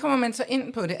 Men hvordan kommer man så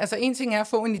ind på det? Altså en ting er at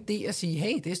få en idé og sige,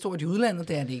 hey, det er stort i udlandet,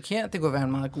 det er det ikke her. Det kunne være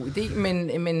en meget god idé,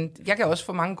 men jeg kan også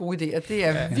få mange gode idéer. Det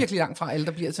er virkelig langt fra alle,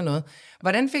 der bliver til noget.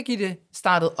 Hvordan fik I det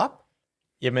startet op?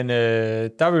 Jamen, der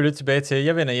er vi jo lidt tilbage til,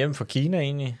 jeg vender hjem fra Kina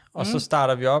egentlig, og så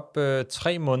starter vi op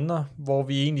 3 måneder, hvor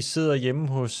vi egentlig sidder hjemme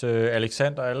hos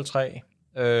Alexander alle 3.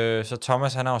 Så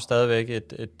Thomas, han har jo stadigvæk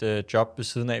et job ved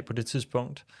siden af på det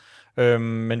tidspunkt.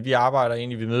 Men vi arbejder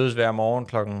egentlig, vi mødes hver morgen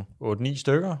klokken 8-9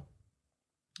 stykker.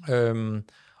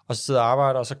 Og så sidder og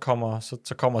arbejder, og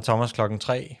så kommer Thomas klokken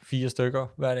 3-4 stykker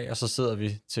hver dag, og så sidder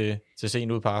vi til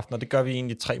sent ud på aftenen, og det gør vi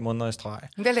egentlig 3 måneder i streg.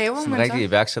 Hvad laver man så? Som en rigtig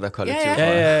iværksætterkollektiv.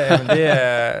 Ja, men det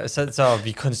er, så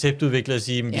vi konceptudvikler at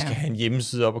sige, at vi skal have en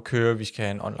hjemmeside op at køre, vi skal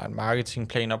have en online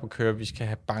marketingplan op at køre, vi skal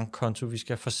have bankkonto, vi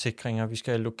skal have forsikringer, vi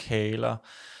skal have lokaler,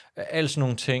 alle sådan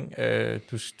nogle ting.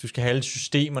 Du skal have alle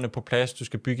systemerne på plads, du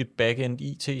skal bygge et back-end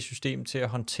IT-system til at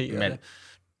håndtere det.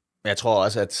 Jeg tror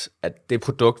også, at det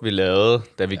produkt, vi lavede,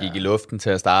 da vi gik i luften til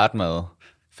at starte med,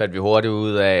 fandt vi hurtigt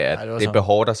ud af, at det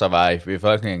behov, der så var i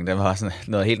befolkningen, det var sådan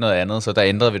noget andet, så der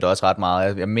ændrede vi det også ret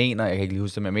meget. Jeg kan ikke lige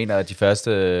huske det, men jeg mener, at de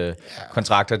første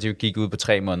kontrakter, de gik ud på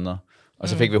 3 måneder. Og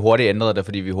så fik vi hurtigt ændret det,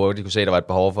 fordi vi hurtigt kunne se, at der var et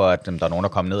behov for, at der er nogen, der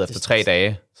kom ned efter 3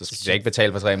 dage. Så skal vi ikke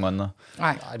betale for 3 måneder.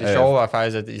 Nej, det sjove var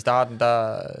faktisk, at i starten,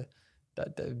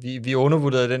 vi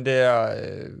undervurderede den der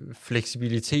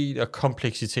fleksibilitet og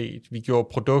kompleksitet. Vi gjorde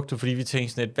produkter, fordi vi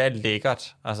tænkte sådan lidt, hvad er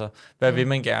lækkert? Altså, hvad vil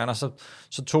man gerne? Og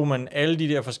så tog man alle de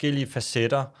der forskellige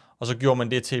facetter, og så gjorde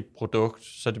man det til et produkt.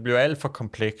 Så det blev alt for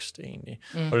komplekst egentlig.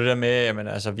 Og det der med, jamen,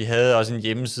 altså, vi havde også en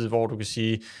hjemmeside, hvor du kan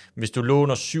sige, hvis du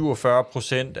låner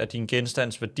 47% af din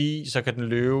genstandsværdi, så kan den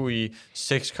løbe i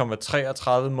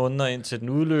 6,33 måneder indtil den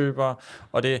udløber.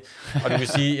 Og du kan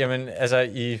sige, jamen, altså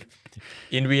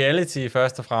in reality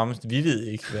først og fremmest, vi ved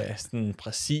ikke, hvad sådan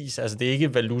præcis, altså det er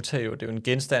ikke valuta jo, det er jo en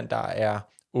genstand, der er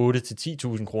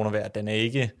 8-10.000 kroner værd, den er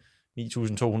ikke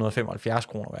 9.275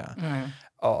 kroner værd.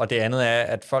 Og det andet er,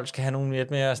 at folk skal have nogle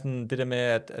lidt mere sådan, det der med,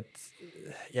 at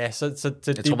ja, så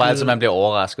jeg tror bare altid, man bliver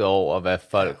overrasket over, hvad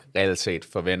folk reelt set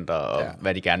forventer, og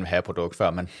hvad de gerne vil have af produkt,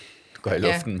 før man går i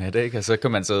luften med det, ikke? Og så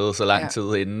kan man sidde så lang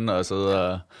tid inden og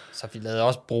sidde og... Så vi lavede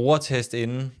også brugertest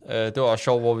inden. Det var også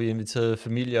sjovt, hvor vi inviterede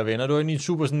familie og venner. Det var egentlig en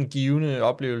super sådan givende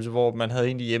oplevelse, hvor man havde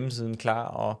egentlig hjemmesiden klar,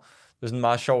 og det var sådan en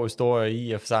meget sjov historie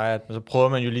i og for sig, at så prøver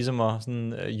man jo ligesom at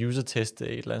sådan user-teste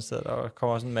et eller andet sted, og der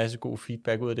kommer sådan en masse god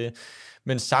feedback ud af det.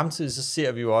 Men samtidig så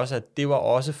ser vi jo også, at det var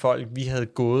også folk, vi havde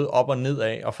gået op og ned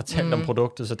af og fortalt om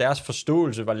produktet, så deres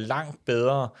forståelse var langt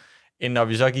bedre, end når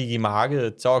vi så gik i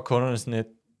markedet, så var kunderne sådan et,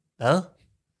 hvad?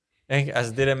 Ikke?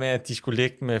 Altså det der med, at de skulle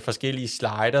ligge med forskellige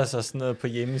sliders og sådan noget på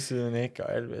hjemmesiden, ikke?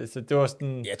 Og så det var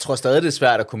sådan... Jeg tror stadig, det er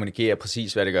svært at kommunikere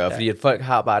præcis, hvad det gør, fordi at folk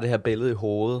har bare det her billede i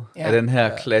hovedet af den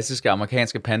her klassiske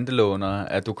amerikanske pantelåner,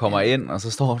 at du kommer ind, og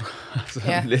så står du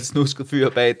en lidt snusket fyr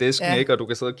bag disken, ikke? Og du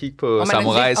kan sidde og kigge på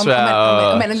samurajsværd.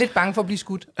 Og man er lidt bange for at blive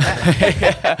skudt.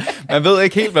 Man ved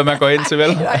ikke helt, hvad man går ind til, vel?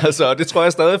 Altså, det tror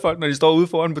jeg stadig folk, når de står ude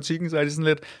foran butikken, så er de sådan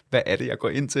lidt, hvad er det, jeg går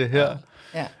ind til her?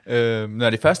 Ja. Når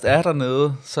de først er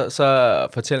dernede, så er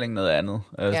fortællingen noget andet.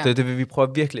 Det vil vi prøve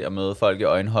virkelig at møde folk i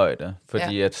øjenhøjde,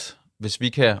 fordi at hvis vi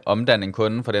kan omdanne en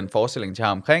kunde for den forestilling, de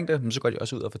har omkring det, så går de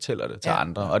også ud og fortæller det til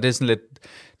andre. Og det er sådan lidt,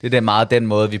 det er meget den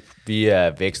måde, vi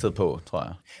er vækstet på, tror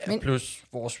jeg. Ja, plus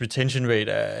vores retention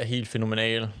rate er helt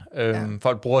fænomenal.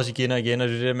 Folk bruger os igen og igen, og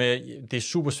det der med, det er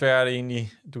super svært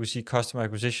egentlig, du kan sige customer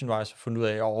acquisition-wise, at finde ud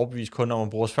af at overbevise kunder om at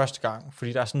bruge os første gang,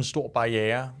 fordi der er sådan en stor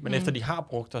barriere. Men efter de har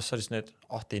brugt os, så er det sådan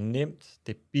lidt, det er nemt,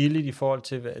 det er billigt i forhold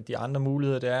til hvad de andre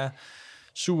muligheder, det er.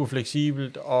 Super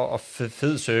fleksibelt, og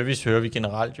fed service hører vi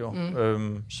generelt jo.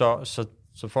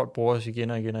 Så folk bruger os igen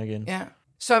og igen og igen. Ja.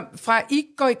 Så fra I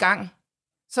går i gang,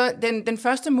 så den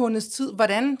første måneds tid,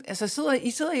 hvordan, altså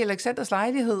I sidder i Alexanders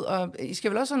lejlighed, og I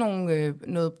skal vel også have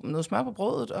noget smør på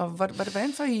brødet, og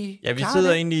hvordan får I vi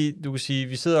sidder egentlig, du kan sige,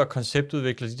 vi sidder og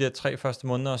konceptudvikler de der 3 første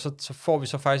måneder, og så får vi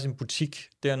så faktisk en butik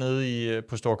dernede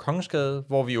på Store Kongensgade,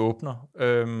 hvor vi åbner.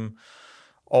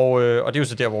 Og det er jo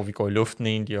så der, hvor vi går i luften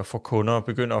egentlig og får kunder, og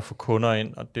begynder at få kunder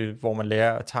ind, og det hvor man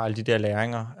lærer at tage alle de der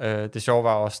læringer. Det sjove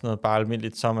var også noget bare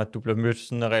almindeligt som, at du bliver mødt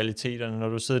sådan af realiteterne, når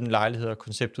du sidder i en lejlighed og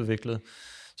konceptudviklet,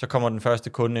 så kommer den første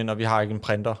kunde ind, og vi har ikke en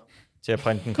printer til at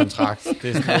printe en kontrakt.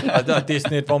 Det er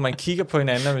sådan et, hvor man kigger på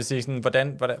hinanden og vil sige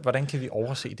sådan, hvordan kan vi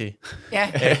overse det?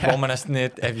 Ja. Hvor man er sådan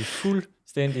et, er vi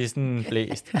fuldstændig sådan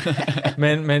blæst.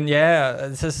 Men ja,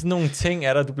 så sådan nogle ting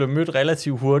er der, du bliver mødt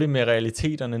relativt hurtigt med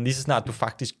realiteterne, lige så snart du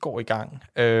faktisk går i gang.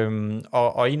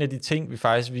 Og en af de ting,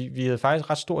 vi havde faktisk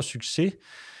ret stor succes,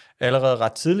 allerede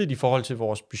ret tidligt i forhold til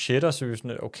vores budgetter, så vi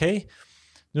sådan, okay,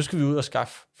 nu skal vi ud og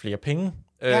skaffe flere penge.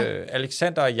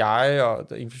 Alexander og jeg, og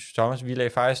Thomas, vi lagde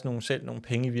faktisk nogle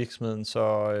penge i virksomheden,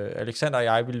 så Alexander og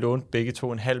jeg, vi lånte begge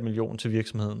 2,5 millioner til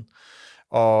virksomheden.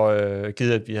 Og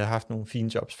givet, at vi havde haft nogle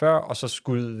fine jobs før, og så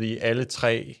skulle vi alle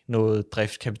 3 noget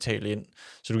driftskapital ind.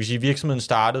 Så du kan sige, at virksomheden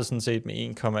startede sådan set med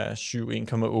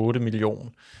 1,7-1,8 millioner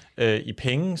i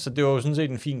penge, så det var jo sådan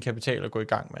set en fin kapital at gå i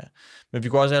gang med. Men vi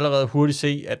kunne også allerede hurtigt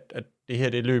se, at det her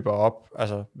det løber op,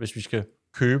 altså hvis vi skal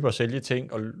købe og sælge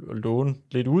ting og låne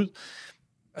lidt ud,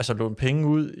 altså låne penge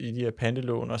ud i de her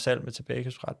pantelån og salg med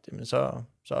tilbagekøbsret, jamen så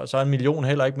er 1 million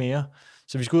heller ikke mere.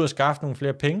 Så vi skal ud og skaffe nogle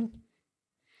flere penge.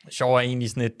 Sjov er egentlig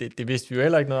sådan, det vidste vi jo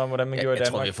heller ikke noget om, hvordan man gjorde i Danmark.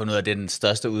 Jeg tror, vi har fundet ud af, at det er den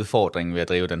største udfordring ved at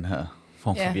drive den her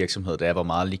form for virksomhed, det er, hvor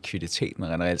meget likviditet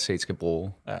man reelt set skal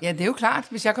bruge. Ja, det er jo klart.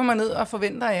 Hvis jeg kommer ned og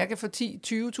forventer, at jeg kan få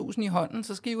 10-20.000 i hånden,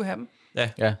 så skal I jo have dem.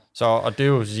 Ja. Så, og det er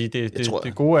jo at sige,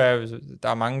 det gode er, der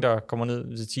er mange, der kommer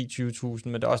ned til 10-20.000,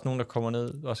 men der er også nogen, der kommer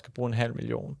ned og skal bruge 1,5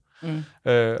 million.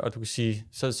 Og du kan sige,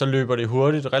 så løber det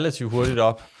relativt hurtigt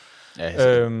op.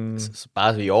 Ja, så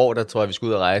bare i år, der tror jeg, vi skal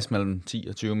ud og rejse mellem 10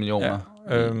 og 20 millioner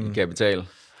i kapital.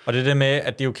 Og det der med,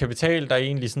 at det er jo kapital, der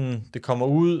egentlig sådan, det kommer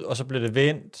ud, og så bliver det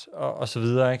vendt, og så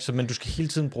videre, ikke? Men du skal hele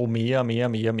tiden bruge mere og mere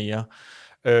og mere og mere.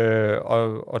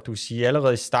 Og du kan sige,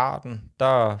 allerede i starten,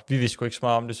 vi vidste sgu ikke så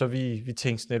meget om det, så vi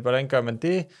tænkte sådan lidt, hvordan gør man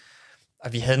det?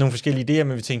 Og vi havde nogle forskellige idéer,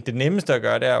 men vi tænkte, det nemmeste at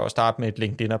gøre, det er at starte med et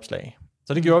LinkedIn-opslag.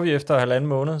 Så det gjorde vi efter 1,5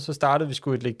 måned. Så startede vi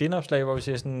sgu et LinkedIn-opslag, hvor vi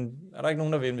siger sådan, er der ikke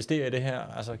nogen, der vil investere i det her?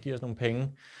 Altså, giv os nogle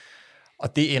penge.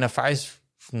 Og det ender faktisk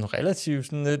sådan relativt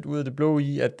sådan lidt ud af det blå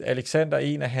i, at Alexander,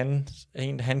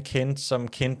 en han kendte, som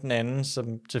kendte den anden, som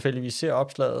tilfældigvis ser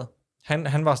opslaget.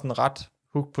 Han var sådan ret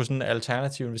hooked på sådan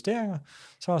alternative investeringer.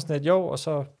 Så var sådan et og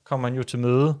så kom han jo til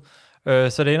møde.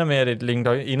 Så det ender med, at et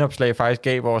LinkedIn-opslag faktisk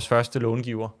gav vores første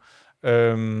långiver.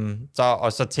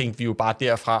 Så tænkte vi jo bare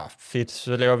derfra, fedt,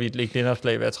 så laver vi et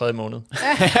LinkedIn-opslag hver 3. måned.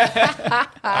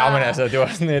 Ja, men altså, det var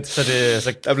sådan et,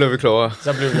 så der blev vi klogere.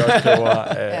 Så blev vi også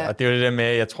klogere, og det var det der med,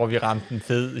 jeg tror, vi ramte en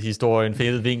fed historie, en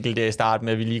fed vinkel der i starten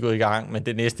med, at vi lige gået i gang, men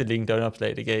det næste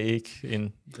LinkedIn-opslag, det gav ikke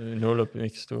en 0 op,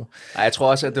 ikke stå. Nej, jeg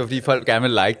tror også, at det var fordi folk gerne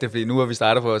ville like det, fordi nu har vi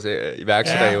startet på vores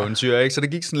iværksættereventyr, ikke? Så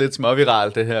det gik sådan lidt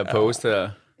småviralt, det her post her.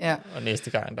 Ja. Og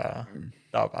næste gang, der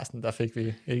var bare sådan, der fik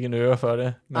vi ikke en øre for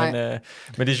det.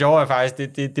 Men det sjove er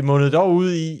faktisk, det mundede dog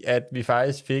ud i, at vi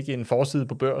faktisk fik en forside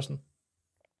på børsen.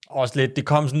 Også lidt, det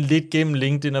kom sådan lidt gennem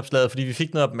LinkedIn-opslaget, fordi vi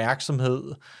fik noget opmærksomhed.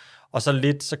 Og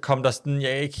så kom der sådan,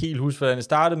 jeg ikke helt huske, hvordan det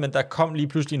startede, men der kom lige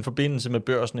pludselig en forbindelse med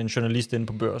børsen, en journalist inde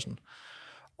på børsen.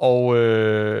 Og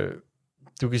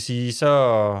du kan sige, så...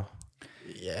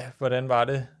 Ja, hvordan var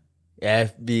det? Ja,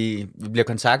 vi bliver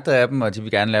kontaktet af dem, og de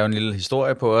vil gerne lave en lille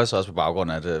historie på os, også på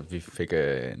baggrund af, at vi fik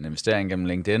en investering gennem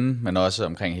LinkedIn, men også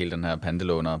omkring hele den her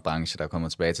pantelånerbranche, der kommer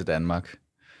tilbage til Danmark.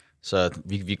 Så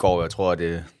vi går, jeg tror,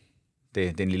 det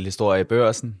er en lille historie i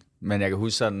Børsen, men jeg kan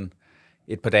huske sådan,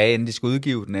 et par dage inden de skulle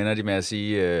udgive den, ender de med at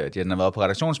sige, at de har været på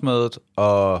redaktionsmødet,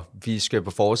 og vi skal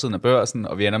på forsiden af Børsen,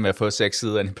 og vi ender med at få 6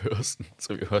 sider ind i Børsen.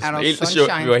 Så vi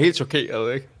var helt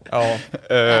chokeret, ikke?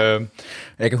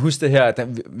 Jeg kan huske det her,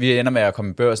 vi ender med at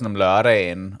komme i Børsen om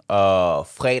lørdagen, og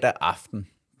fredag aften,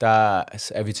 der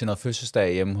er vi til noget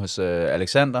fødselsdag hjemme hos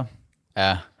Alexander.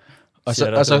 Ja. Og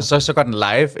så går den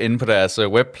live inde på deres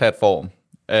webplatform,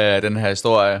 den her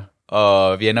historie.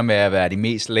 Og vi ender med at være de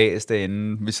mest læste,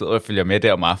 inden vi sidder og følger med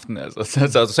der om aftenen. Altså,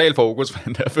 så er totalt fokus på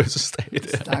den der fødselsdag.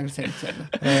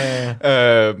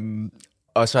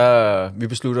 Og så vi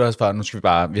besluttede os for, at nu skal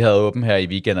vi havde åben her i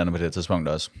weekenderne på det tidspunkt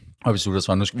også. Og vi besluttede os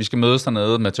for, at vi skal mødes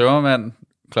dernede med tømmermand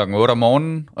klokken 8 om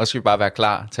morgenen, og så skal vi bare være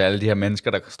klar til alle de her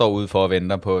mennesker, der står ude for at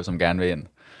vente på, som gerne vil ind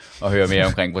og høre mere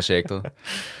omkring projektet.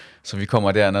 Så vi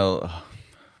kommer derned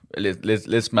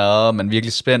lidt smadret, men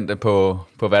virkelig spændte på,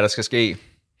 hvad der skal ske.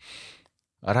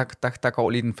 Og der går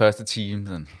lige den første time,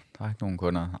 sådan, der er ikke nogen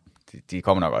kunder. De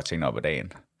kommer nok også tænke op ad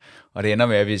dagen. Og det ender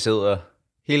med, at vi sidder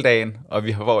hele dagen, og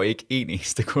vi får ikke en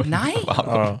eneste kunde. Nej.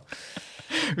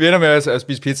 Vi ender med at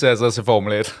spise pizza og så se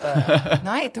Formel 1.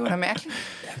 Nej, det var da mærkeligt.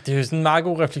 Det er jo sådan en meget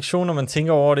god refleksion, når man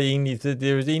tænker over det egentlig. Det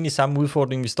er jo egentlig samme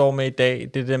udfordring, vi står med i dag.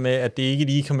 Det der med, at det ikke er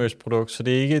et e-commerce-produkt, så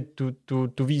det er ikke,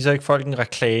 du viser ikke folk en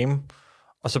reklame,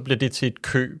 og så bliver det til et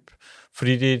køb.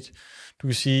 Fordi det er du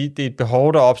kan sige, det er et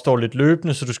behov, der opstår lidt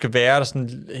løbende, så du skal være der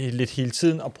sådan lidt hele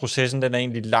tiden, og processen den er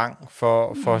egentlig lang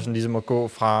for sådan ligesom at gå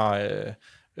fra,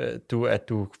 at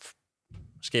du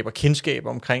skaber kendskab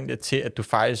omkring det, til at du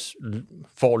faktisk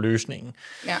får løsningen.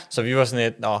 Ja. Så vi var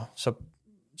sådan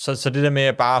så det der med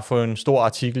at bare få en stor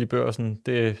artikel i Børsen,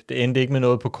 det endte ikke med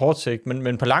noget på kort sigt,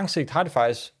 men på lang sigt har det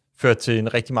faktisk ført til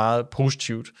en rigtig meget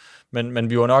positivt. Men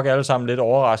vi var nok alle sammen lidt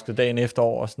overrasket dagen efter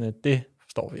over, sådan det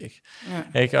forstår vi ikke.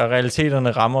 Ja. Ikke? Og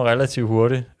realiteterne rammer relativt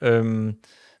hurtigt.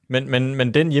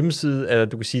 Men den hjemmeside, eller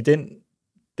du kan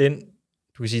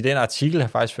sige, den artikel har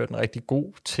faktisk ført en rigtig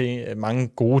mange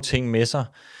gode ting med sig.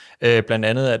 Blandt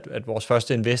andet, at vores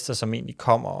første investor, som egentlig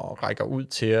kommer og rækker ud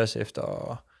til os efter,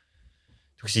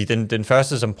 du kan sige, den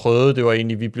første, som prøvede, det var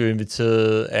egentlig, vi blev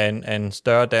inviteret af en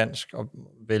større dansk og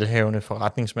velhavende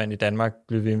forretningsmand i Danmark,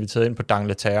 blev vi inviteret ind på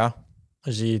Dangleterre.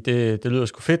 Og sige, det lyder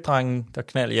sgu fedt, drengen, der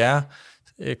knald jer.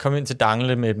 Kom ind til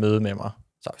Dangle med et møde med mig.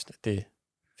 Så det er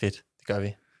fedt, det gør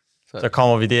vi. Så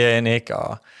kommer vi derind, ikke?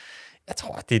 Og jeg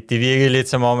tror, det virkede lidt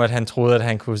som om, at han troede, at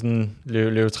han kunne sådan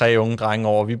løbe 3 unge drenge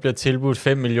over. Vi bliver tilbudt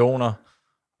 5 millioner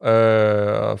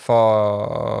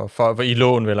for i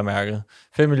lån, vel at mærke.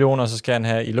 5 millioner, så skal han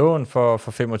have i lån for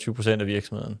 25% af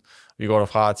virksomheden. Vi går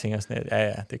derfra og tænker sådan, ja,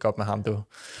 det er godt med ham, du.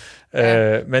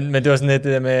 Ja. Men det var sådan lidt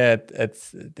det der med, at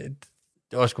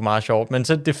det var sgu meget sjovt. Men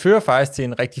så det fører faktisk til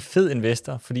en rigtig fed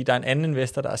investor, fordi der er en anden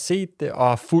investor, der har set det og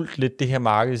har fulgt lidt det her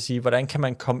marked, sige, hvordan kan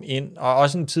man komme ind, og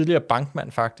også en tidligere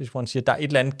bankmand faktisk, hvor han siger, der er et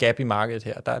eller andet gap i markedet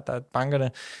her. Der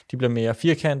bankerne, de bliver mere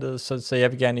firkantede, så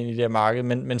jeg vil gerne ind i det her marked,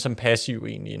 men som passiv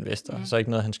egentlig investor, så ikke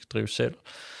noget, han skal drive selv.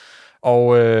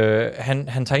 Og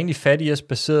han tager egentlig fat i os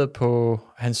baseret på,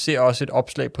 han ser også et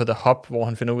opslag på The Hub, hvor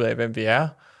han finder ud af, hvem vi er.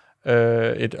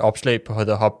 Et opslag på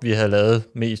The Hub, vi havde lavet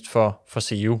mest for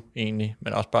SEO egentlig,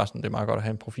 men også bare sådan, det er meget godt at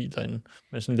have en profil derinde,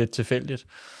 men sådan lidt tilfældigt.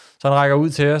 Så han rækker ud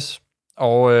til os,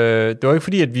 og det var ikke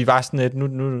fordi, at vi var sådan et,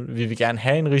 nu vil vi gerne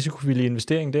have en risikovillig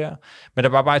investering der, men der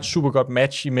var bare et super godt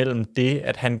match imellem det,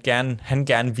 at han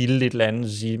gerne ville lidt eller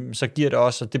andet, så giver det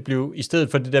også, og det blev, i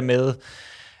stedet for det der med,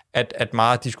 at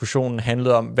meget af diskussionen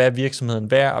handlede om, hvad er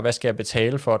virksomheden værd, og hvad skal jeg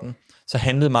betale for den, så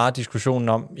handlede meget af diskussionen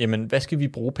om, jamen, hvad skal vi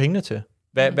bruge pengene til?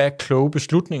 Hvad er kloge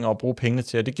beslutninger at bruge pengene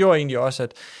til? Og det gjorde egentlig også,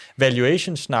 at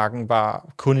valuation-snakken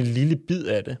var kun en lille bid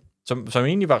af det, som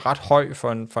egentlig var ret høj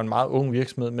for en meget ung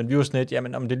virksomhed, men vi var sådan lidt,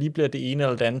 jamen om det lige bliver det ene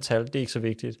eller det andet tal, det er ikke så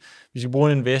vigtigt. Vi skal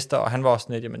bruge en investor, og han var også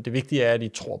sådan lidt, jamen det vigtige er, at I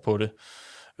tror på det.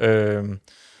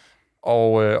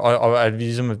 Og at vi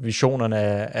ligesom visionerne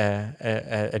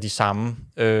er de samme.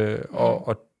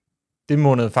 Og det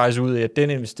mundede faktisk ud af, at den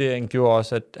investering gjorde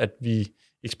også, at vi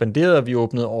ekspanderede, og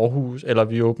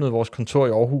vi åbnede vores kontor i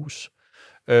Aarhus.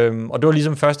 Og det var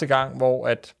ligesom første gang, hvor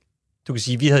at, du kan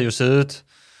sige, vi havde jo siddet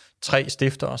 3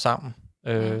 stiftere sammen,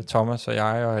 Thomas og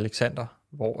jeg og Alexander,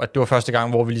 hvor at det var første gang,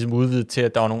 hvor vi ligesom udvidede til,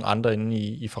 at der var nogle andre inde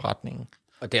i forretningen.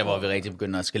 Og der, hvor vi rigtig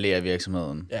begyndte at skalere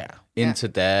virksomheden. Ja. Indtil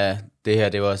da, det her,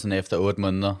 det var sådan efter 8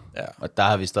 måneder, og der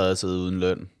har vi stadig siddet uden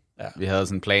løn. Ja. Vi havde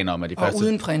sådan en plan om, at de første... Og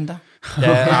uden printer.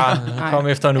 Kom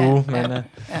efter en uge.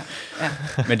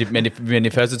 Men, men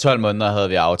de første 12 måneder havde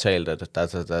vi aftalt, at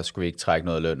der skulle vi ikke trække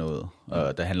noget løn ud,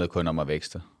 og det handlede kun om at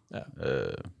vækste. Ja.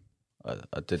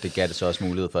 Og det gav det så også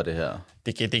mulighed for det her.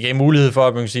 Det gav mulighed for,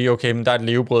 at man kan sige, okay, men der er et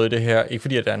levebrød i det her. Ikke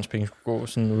fordi, at deres penge skulle gå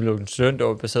sådan udelukkende søn, det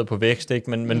var baseret på vækst,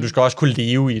 ikke? Men du skal også kunne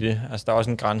leve i det. Altså, der er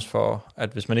også en grænse for, at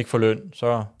hvis man ikke får løn, så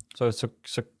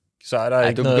er der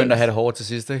ikke noget... Du begyndte at have det hårdt til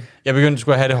sidst, ikke? Jeg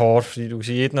begyndte at have det hårdt, fordi du kan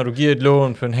sige, når du giver et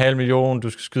lån på 500.000, du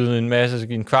skal skyde en masse, så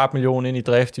give 250.000 ind i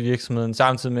drift i virksomheden,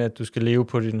 samtidig med, at du skal leve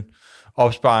på din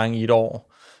opsparing i et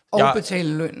år. Og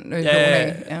betale løn.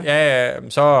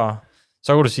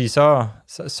 Så kan du sige, så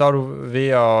er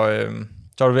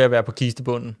du ved at være på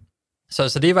kistebunden.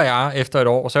 Så det var jeg efter et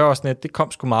år, og så var jeg også sådan det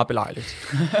kom sgu meget belejligt.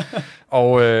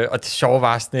 og det sjove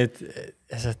var sådan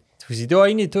det var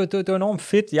egentlig det var enormt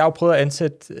fedt. Jeg har jo prøvet at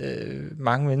ansætte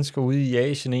mange mennesker ude i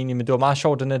Asien egentlig, men det var meget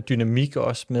sjovt, den her dynamik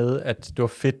også med, at det var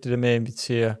fedt det der med at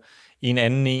invitere en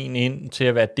anden ind til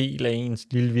at være del af ens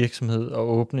lille virksomhed og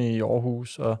åbne i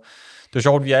Aarhus. Og det var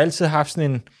sjovt, vi har altid haft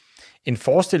sådan en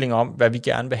forestilling om, hvad vi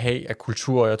gerne vil have af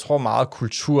kultur. Jeg tror meget, at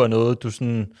kultur er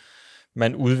noget,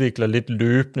 man udvikler lidt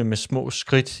løbende med små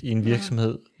skridt i en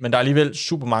virksomhed. Men der er alligevel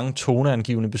super mange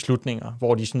toneangivende beslutninger,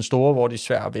 hvor de er sådan store, hvor de er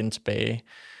svære at vende tilbage.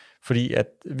 Fordi at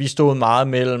vi stod meget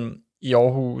mellem i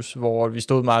Aarhus, hvor vi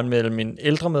stod meget mellem en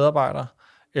ældre medarbejder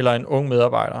eller en ung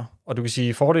medarbejder. Og du kan sige,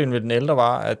 at fordelen ved den ældre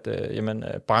var, at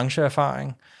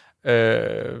brancheerfaring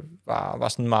var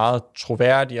sådan meget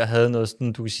troværdig og havde noget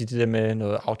sådan, du kan sige det der med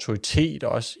noget autoritet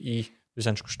også i, hvis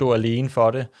han skulle stå alene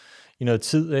for det i noget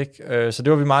tid, ikke? Så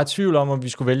det var vi meget i tvivl om vi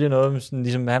skulle vælge noget, sådan,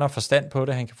 ligesom han har forstand på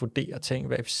det, han kan vurdere ting,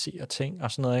 verificere ting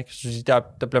og sådan noget, ikke? Så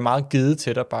der blev meget givet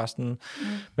til dig bare sådan.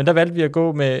 Men der valgte vi at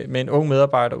gå med en ung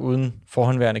medarbejder uden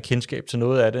forhåndværende kendskab til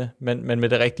noget af det, men med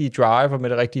det rigtige drive og med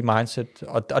det rigtige mindset,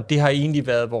 og det har egentlig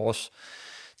været vores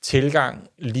tilgang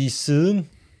lige siden.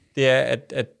 Det er,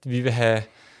 at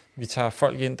vi tager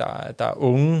folk ind, der er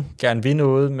unge, gerne vil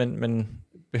noget, men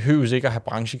behøves ikke at have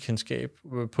branchekendskab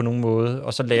på nogen måde,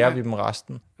 og så lærer vi dem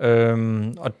resten.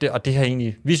 Og det har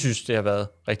egentlig, vi synes, det har været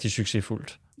rigtig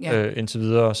succesfuldt indtil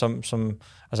videre, som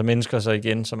altså mennesker så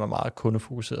igen, som er meget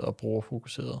kundefokuseret og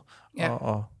brugerfokuseret,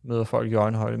 og møder folk i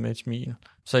øjenhøjde med et smil.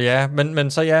 Så ja, men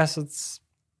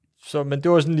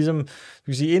det var sådan ligesom, du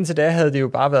kan sige, indtil da havde det jo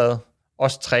bare været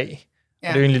os tre. Ja.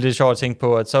 Og det er jo egentlig lidt sjovt at tænke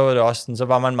på, at så var det også sådan, så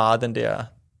var man meget den der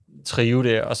trive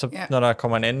der, og så når der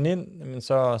kommer en anden ind,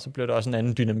 så bliver der også en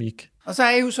anden dynamik. Og så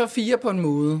er I jo så 4 på en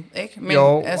måde, ikke? Men,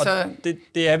 jo, altså...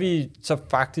 det er vi så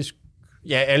faktisk...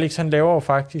 Ja, Alex han laver jo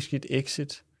faktisk et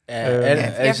exit.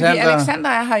 Alexander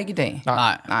er her ikke i dag.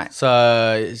 Nej.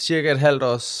 Så cirka et halvt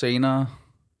år senere,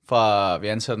 fra vi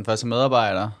ansatte den første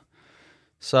medarbejder,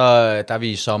 så der er vi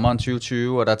i sommeren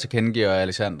 2020, og der tilkendegiver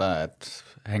Alexander, at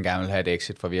han gerne vil have et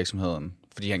exit fra virksomheden,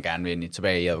 fordi han gerne vil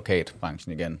tilbage i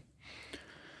advokatbranchen igen.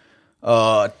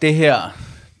 Og det her,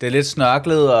 det er lidt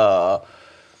snørklet, og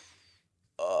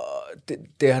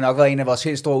det har nok været en af vores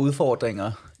helt store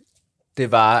udfordringer.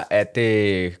 Det var, at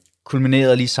det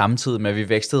kulminerede lige samtidig med, at vi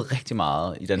vækstede rigtig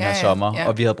meget i den her sommer,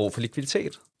 og vi havde brug for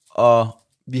likviditet. Og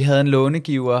vi havde en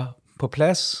lånegiver på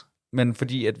plads, men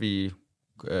fordi at vi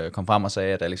kom frem og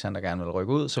sagde, at Alexander gerne ville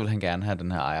rykke ud, så ville han gerne have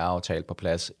den her ejeraftale på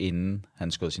plads, inden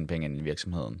han skød sine penge ind i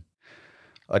virksomheden.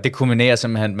 Og det kulminerer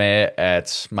simpelthen med,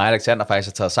 at mig og Alexander faktisk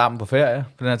har taget sammen på ferie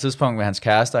på den her tidspunkt med hans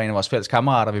kæreste og en af vores fælles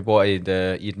kammerater. Vi bor i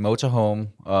et motorhome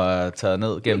og er taget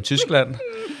ned gennem Tyskland.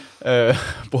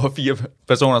 Bor 4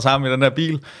 personer sammen i den her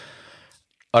bil.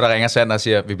 Og der ringer Sander og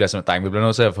siger, at vi bliver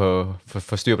nødt til at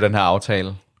få styr på den her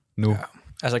aftale nu. Ja.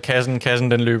 Altså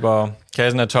kassen den løber,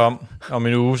 kassen er tom om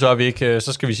en uge, så er vi ikke,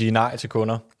 så skal vi sige nej til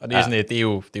kunder. Og det er sådan, det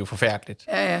er jo forfærdeligt.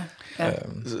 Ja.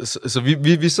 Så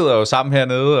vi sidder jo sammen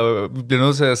hernede, og vi bliver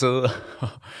nødt til at sidde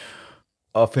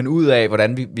og finde ud af,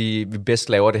 hvordan vi bedst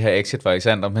laver det her exit for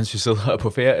Alexander, mens vi sidder på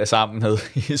ferie sammen nede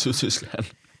i Sydtyskland.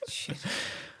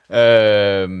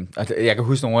 Jeg kan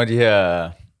huske nogle af de her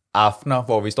aftener,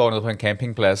 hvor vi står nede på en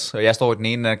campingplads, og jeg står i den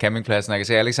ene af campingpladsen, og jeg kan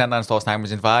se, at Alexander han står og snakker med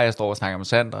sin far, jeg står og snakker med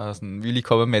Sander, og sådan, vi er lige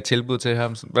kommet med et tilbud til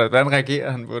ham. Hvordan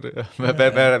reagerer han på det?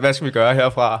 Hvad skal vi gøre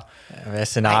herfra? Hvad er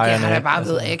scenarierne? Han er bare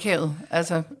blevet akavet.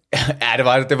 Altså.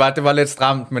 Ja, det var lidt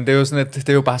stramt, men det er jo sådan, det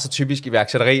er jo bare så typisk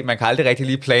iværksætteri. Man kan aldrig rigtig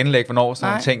lige planlægge, hvornår sådan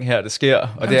nogle ting her det sker,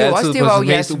 og det er altid på sådan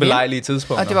mest ubelejlige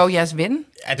tidspunkter. Og det var jo jeres ven.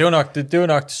 Ja, det var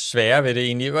nok det svære ved det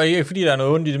egentlig. Og ikke fordi der er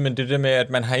noget ondt i det, men det der med, at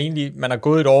man har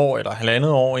gået et år eller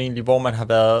halvandet år egentlig, hvor man har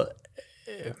været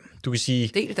du kan sige...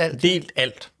 Delt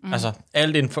alt. Altså,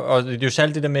 og det er jo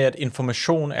særligt det der med, at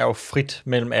information er jo frit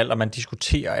mellem alt, og man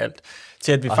diskuterer alt.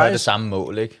 Til at vi og faktisk havde det samme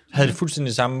mål, ikke? Havde det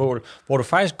fuldstændig samme mål, hvor du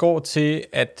faktisk går til,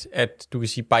 at du kan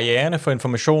sige, barriererne for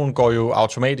information går jo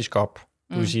automatisk op.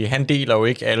 Du kan sige, han deler jo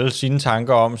ikke alle sine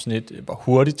tanker om sådan et, hvor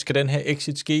hurtigt skal den her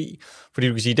exit ske, fordi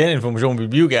du kan sige, den information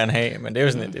vil vi jo gerne have, men det er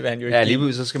jo sådan et, det vil han jo ikke. Ja,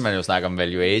 lige så skal man jo snakke om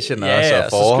valuation ja, og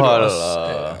forhold.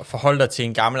 Og forholde dig til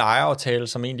en gammel ejeraftale,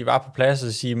 som egentlig var på plads,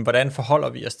 og sige, hvordan forholder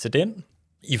vi os til den,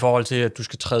 i forhold til, at du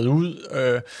skal træde ud.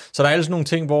 Så der er altså nogle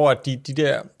ting, hvor at de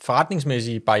der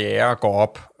forretningsmæssige barrierer går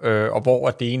op, og hvor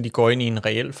at det egentlig går ind i en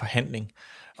reel forhandling.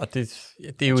 Og det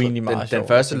er jo egentlig meget sjovt. Den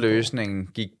første løsning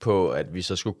gik på, at vi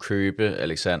så skulle købe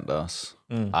Alexanders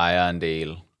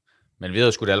ejerandel. Men vi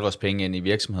havde skudt alle vores penge ind i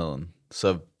virksomheden.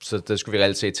 Så der skulle vi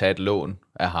reelt set tage et lån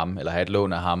af ham, eller have et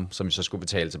lån af ham, som vi så skulle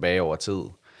betale tilbage over tid.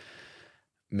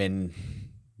 Men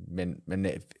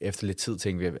efter lidt tid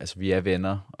tænkte vi, altså vi er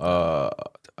venner,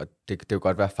 og det kan jo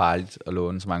godt være farligt at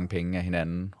låne så mange penge af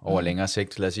hinanden over længere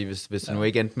sigt. Lad os sige, hvis det nu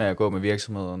ikke endte med at gå med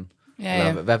virksomheden,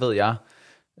 eller hvad ved jeg.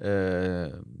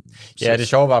 Ja, det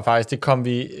sjove var faktisk, det kom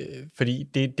vi, fordi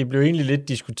det blev egentlig lidt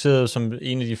diskuteret som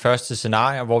en af de første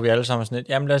scenarier, hvor vi alle sammen sådan lidt,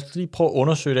 jamen lad os lige prøve at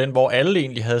undersøge den, hvor alle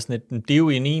egentlig havde sådan et, det er jo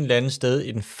en eller anden sted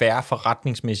en fair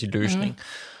forretningsmæssig løsning.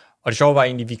 Og det sjove var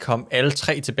egentlig, at vi kom alle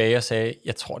tre tilbage og sagde,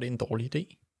 jeg tror, det er en dårlig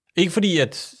idé. Ikke fordi,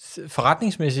 at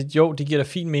forretningsmæssigt, jo, det giver da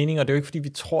fin mening, og det er jo ikke fordi, vi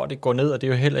tror, det går ned, og det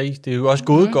er jo heller ikke, det er jo også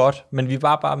gået godt, men vi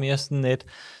var bare mere sådan et,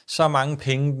 så mange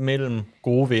penge mellem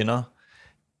gode venner,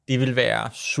 det vil være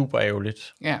super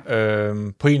ærgerligt. Ja.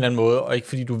 På en eller anden måde, og ikke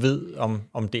fordi du ved,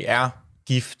 om det er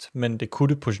gift, men det kunne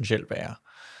det potentielt være.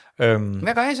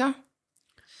 Hvad gør I så?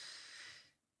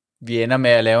 Vi ender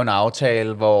med at lave en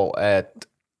aftale, hvor at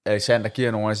Alexander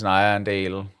giver nogle af sine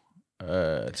ejerandele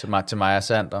til mig og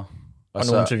Sander. Og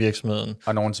nogen til virksomheden.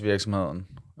 Og nogen til virksomheden.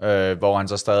 Hvor han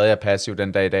så stadig er passiv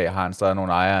den dag i dag, har han stadig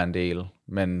nogle ejerandele.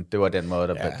 Men det var den måde,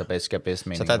 der skal bedst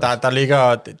mening. Så der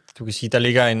ligger, du kan sige, der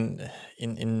ligger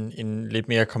en lidt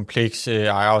mere kompleks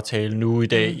ejeraftale nu i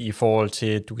dag, i forhold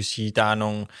til, du kan sige, der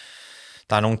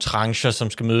er nogle trancher, som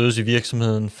skal mødes i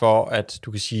virksomheden, for at,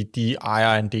 du kan sige, de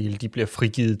ejerandele, de bliver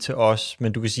frigivet til os.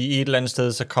 Men du kan sige, et eller andet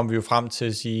sted, så kommer vi jo frem til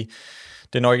at sige,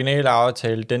 den originale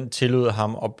aftale, den tillod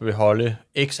ham at beholde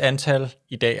x antal.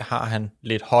 I dag har han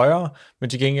lidt højere, men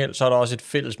til gengæld så er der også et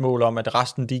fælles mål om, at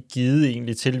resten de er givet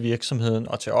egentlig til virksomheden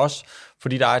og til os,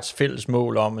 fordi der er et fælles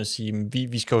mål om at sige,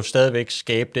 at vi skal jo stadigvæk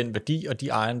skabe den værdi, og de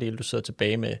ejendele, du sidder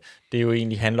tilbage med, det jo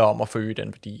egentlig handler om at forøge den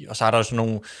værdi. Og så er der også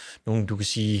nogle du kan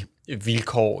sige,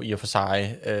 vilkår i og for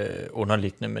sig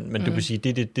underliggende, men du kan sige,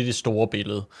 det er det store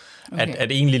billede. Okay.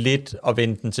 At egentlig lidt at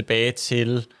vende den tilbage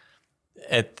til,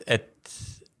 at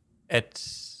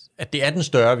det er den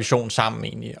større vision sammen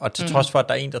egentlig, og til trods for, at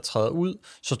der er en, der træder ud,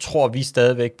 så tror vi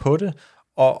stadigvæk på det,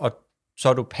 og så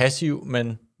er du passiv,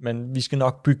 men vi skal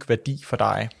nok bygge værdi for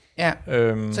dig. Ja,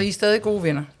 så I er stadig gode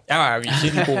venner? Ja, vi er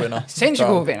sindssygt gode venner. Sindssygt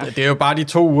gode venner. Det er jo bare de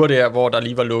 2 uger der, hvor der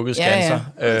lige var lukket skanser.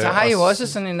 Så har I jo også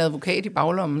sådan en advokat i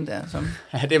baglommen der. Som...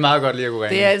 Ja, det er meget godt lige at gå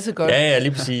ringe. Det er altid godt. Ja,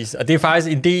 lige præcis. Og det er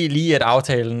faktisk en del i at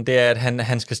aftalen, det er, at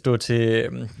han skal stå til...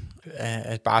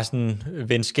 bare sådan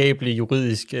venskabelig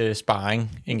juridisk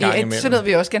sparring en gang imellem. Så noget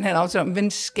vi også gerne have en aftale om.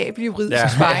 Venskabelig juridisk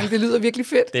sparring, det lyder virkelig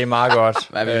fedt. Det er meget godt.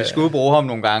 Men vi skulle bruge ham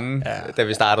nogle gange, da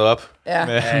vi startede op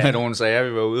med nogle sager,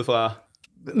 vi var ude fra.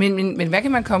 Men hvad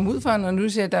kan man komme ud for, når du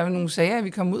siger, at der er nogle sager, vi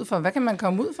kommer ud for? Hvad kan man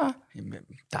komme ud for? Jamen,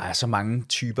 der er så mange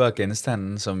typer af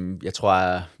genstande, som jeg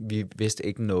tror, vi vidste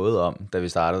ikke noget om, da vi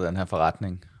startede den her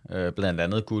forretning. Blandt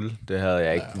andet guld, det havde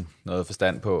jeg ikke noget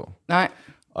forstand på. Nej.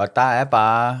 Og der er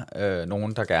bare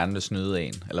nogen, der gerne vil snyde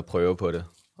en, eller prøve på det.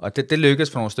 Og det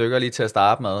lykkedes for nogle stykker lige til at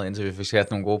starte med, indtil vi fik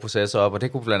sat nogle gode processer op. Og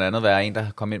det kunne blandt andet være en, der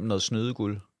kom ind med noget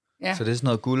snydeguld. Ja. Så det er sådan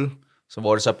noget guld,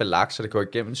 hvor det så er belagt, så det går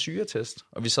igennem en syretest.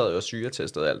 Og vi sad jo og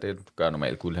syretestede alt det, gør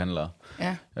normalt guldhandlere.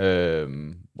 Ja.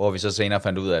 Hvor vi så senere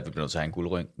fandt ud af, at vi blev nødt til at have en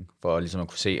guldrøntgen, for ligesom at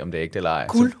kunne se, om det er ægte eller ej.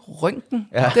 Guldrøntgen?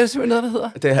 Ja. Det er simpelthen noget, der hedder?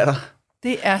 Det er der.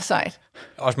 Det er sejt.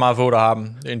 Også meget få, der har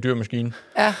dem. Det er en dyr maskine.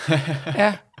 Ja,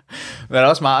 ja. Men det er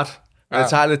også smart. Det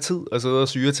tager lidt tid at sidde og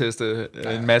syreteste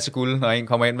en masse guld, når en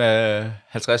kommer ind med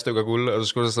 50 stykker guld, og så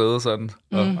skulle der sidde sådan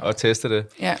og teste det.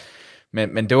 Ja.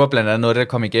 Men det var blandt andet noget, der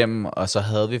kom igennem, og så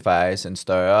havde vi faktisk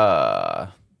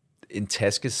en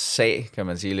taskesag, kan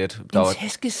man sige lidt.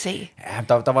 Taskesag? Ja,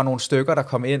 der var nogle stykker, der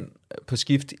kom ind på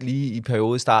skift lige i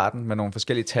periode i starten med nogle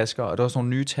forskellige tasker, og der var sådan nogle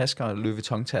nye tasker, Louis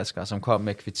Vuitton-tasker, som kom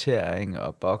med kvittering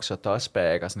og box og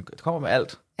dustbag og sådan. Det kommer med alt.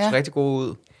 Det så rigtig godt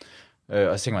ud.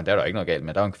 Og så tænker man, der er der ikke noget galt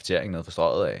med. Der er en kvittering nede for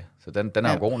strøget af. Så den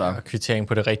er jo god nok. Og kvittering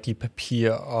på det rigtige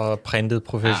papir og printet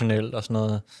professionelt og sådan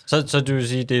noget. Så du vil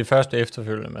sige, det er først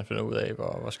efterfølgende, man finder ud af,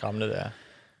 hvor skræmmende det er.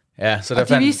 Ja, så og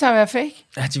de viste sig at være fake?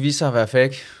 Ja, de viste sig at være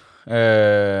fake.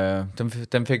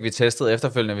 Dem fik vi testet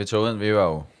efterfølgende, vi tog ind.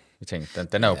 Vi tænkte,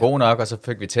 den er jo god nok, og så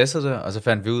fik vi testet det, og så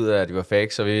fandt vi ud af, at de var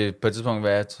fake. Så vi på et tidspunkt,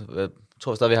 jeg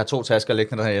tror stadig, vi har 2 tasker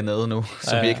liggende dernede nu,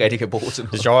 som vi ikke rigtig kan bruge til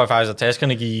noget. Det sjove er faktisk, at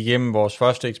taskerne gik igennem vores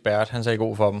første ekspert. Han sagde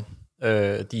god for dem.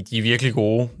 De er virkelig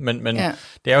gode, men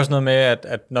det er jo sådan noget med,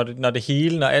 at når det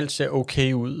hele, når alt ser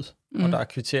okay ud, og der er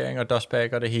kvittering og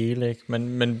dustbag og det hele, ikke?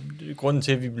 Men grunden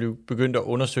til, at vi blev begyndt at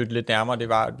undersøge det lidt nærmere, det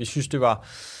var, at vi synes, det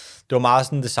var meget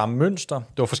sådan det samme mønster.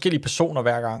 Det var forskellige personer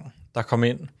hver gang, der kom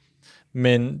ind,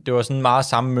 men det var sådan meget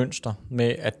samme mønster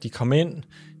med, at de kom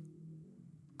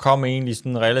egentlig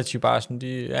sådan relativt bare sådan,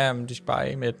 de skal bare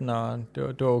af med den, og det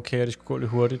var okay, og det skulle gå lidt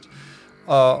hurtigt.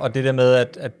 Og det der med,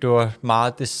 at det var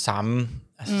meget det samme,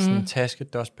 altså sådan en taske,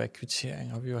 dustbag,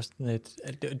 kvittering, og vi var sådan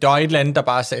der var et eller andet, der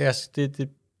bare sagde os,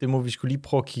 det må vi skulle lige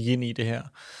prøve at kigge ind i det her.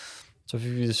 Så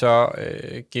fik vi så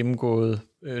gennemgået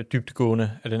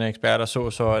dybdegående af den her ekspert, og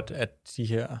så at de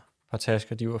her par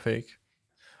tasker, de var fake.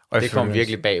 Og det kom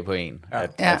virkelig bag på en,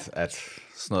 at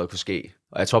sådan noget kunne ske.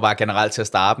 Og jeg tror bare generelt til at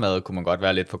starte med, kunne man godt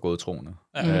være lidt for godtroende.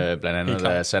 Blandt andet,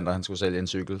 da Sander han skulle sælge en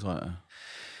cykel, tror jeg.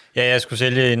 Ja, jeg skulle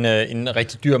sælge en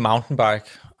rigtig dyr mountainbike,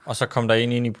 og så kom der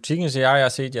ind i butikken og sagde, jeg har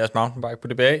set jeres mountainbike på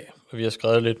DBA, og vi har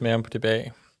skrevet lidt mere om på DBA.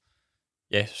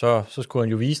 Ja, så skulle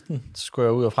han jo vise den. Så skulle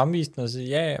jeg ud og fremvise den og sige,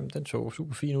 ja, den så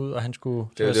super fin ud, og han skulle...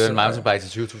 Det var en mountainbike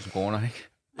til 20.000 kroner, ikke?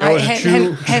 Nej,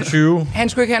 han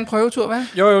skulle ikke have en prøvetur, hvad?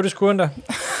 Jo, det skulle han da.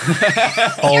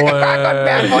 Og, jeg kan bare godt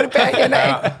mærke, hvor det bærer hen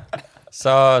af.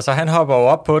 Så han hopper jo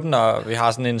op på den, og vi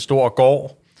har sådan en stor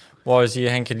gård, hvor jeg siger,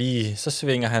 han kan lige, så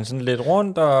svinger han sådan lidt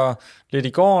rundt og lidt i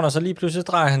gården, og så lige pludselig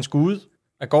drejer han sgu ud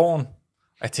af gården.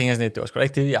 Og jeg tænker sådan lidt, det var sgu da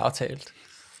ikke det, vi aftalte.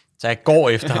 Så jeg går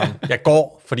efter ham. Jeg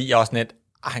går, fordi jeg også lidt,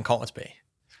 han kommer tilbage.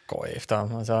 Så går jeg efter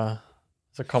ham, og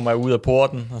så kommer jeg ud af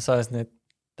porten, og så er jeg sådan lidt,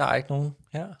 der er ikke nogen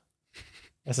her.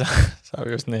 Altså, så har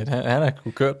vi jo sådan lidt, han har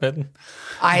sgu kørt med den.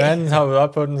 Ej. Han har været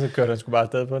op på den, så kørte han sgu bare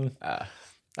afsted på den. Ja.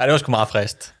 Nej, det var sgu meget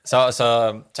frist.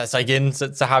 Så igen,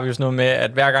 så har vi jo sådan noget med,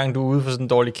 at hver gang du er ude for sådan en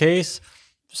dårlig case,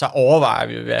 så overvejer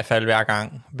vi i hvert fald hver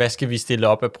gang, hvad skal vi stille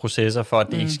op af processer, for at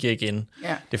det ikke sker igen.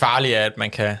 Ja. Det farlige er,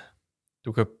 at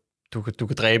du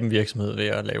kan dræbe en virksomhed ved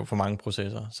at lave for mange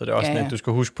processer. Så det er også sådan, at du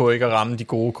skal huske på ikke at ramme de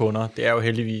gode kunder. Det er jo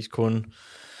heldigvis kun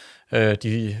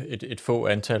et få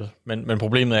antal. Men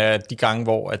problemet er, at de gange,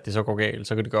 hvor at det så går galt,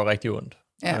 så kan det gøre rigtig ondt.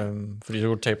 Ja. Fordi så kan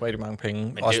du tabe rigtig mange penge.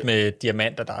 Men også med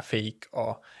diamanter, der er fake,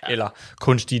 eller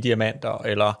kunstige diamanter,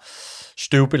 eller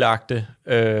støvbelagte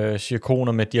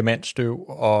zirkoner med diamantstøv,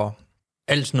 og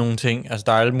alt sådan nogle ting. Altså,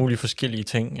 der er alle mulige forskellige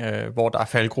ting, hvor der er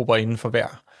faldgrupper inden for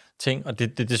hver ting. Og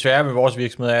det desværre ved vores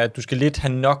virksomhed er, at du skal lidt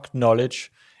have nok knowledge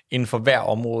inden for hver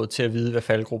område til at vide, hvad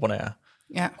faldgrupperne er.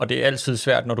 Ja. Og det er altid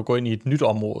svært, når du går ind i et nyt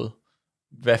område,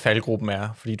 hvad faldgruppen er,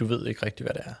 fordi du ved ikke rigtigt,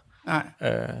 hvad det er.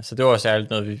 Nej. Så det var særligt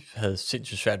noget, vi havde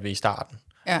sindssygt svært ved i starten.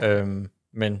 Ja.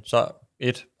 Men så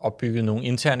opbygget nogle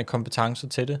interne kompetencer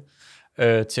til det,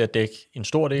 til at dække en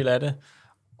stor del af det,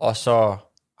 og så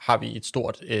har vi et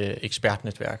stort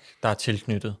ekspertnetværk, der er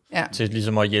tilknyttet til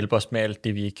ligesom at hjælpe os med alt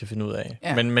det, vi ikke kan finde ud af.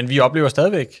 Ja. Men vi oplever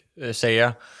stadigvæk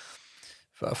sager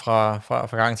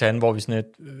fra gang til anden, hvor vi sådan et,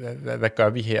 hvad gør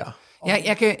vi her?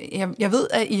 Jeg ved,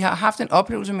 at I har haft en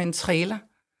oplevelse med en trailer,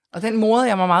 og den morede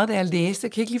jeg mig meget, da jeg læste.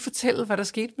 Kan I ikke lige fortælle, hvad der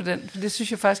skete med den? For det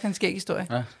synes jeg faktisk er en skæg historie.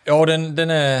 Ja. Jo, den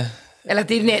er... Eller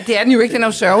det er den jo ikke, den er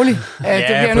jo sørgelig. Ja, det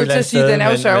bliver jeg nødt til at sige, den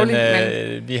er jo sørgelig.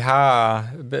 Men vi har,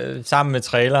 sammen med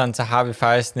traileren, så har vi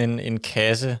faktisk en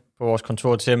kasse på vores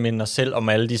kontor til at minde os selv om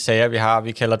alle de sager, vi har.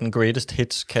 Vi kalder den Greatest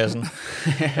Hits-kassen.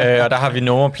 Og der har vi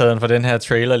nummerpladen for den her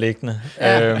trailer liggende.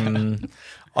 Ja.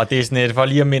 Og det er sådan et, for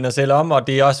lige at minde os selv om, og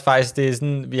det er også faktisk, det er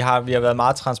sådan, vi har været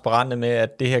meget transparente med,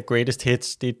 at det her Greatest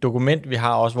Hits, det er et dokument, vi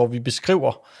har også, hvor vi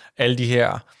beskriver alle de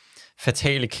her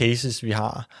fatale cases, vi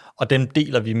har, og dem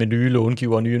deler vi med nye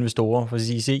långiver og nye investorer, for at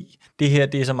sige, se, det her,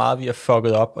 det er så meget, vi har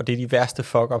fucket op, og det er de værste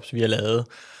fuck-ups, vi har lavet.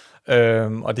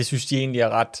 Og det synes de egentlig er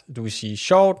ret, du kan sige,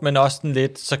 sjovt, men også sådan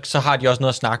lidt, så har de også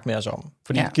noget at snakke med os om.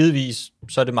 Fordi givetvis,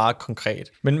 så er det meget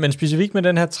konkret. Men specifikt med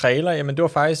den her trailer, jamen det var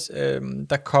faktisk,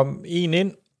 der kom en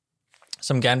ind,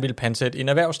 som gerne ville pansætte en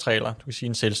erhvervstrailer, du kan sige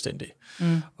en selvstændig.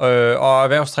 Og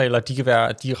erhvervstrailer, de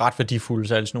er ret værdifulde,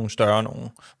 så er det sådan nogle større nogle,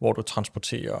 hvor du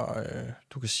transporterer,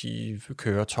 du kan sige,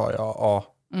 køretøjer og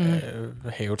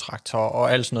havetraktorer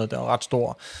og alt sådan noget, der var ret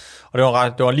stor. Og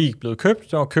det var lige blevet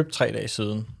købt, det var købt 3 dage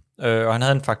siden. Og han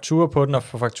havde en faktura på den, og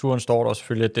på fakturen står der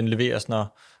selvfølgelig, at den leveres,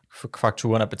 når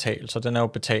fakturen er betalt, så den er jo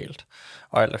betalt,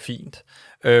 og alt er fint.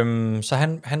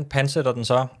 Så han pansætter den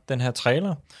så, den her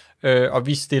trailer, og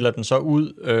vi stiller den så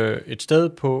ud et sted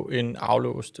på en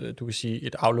aflåst, du kan sige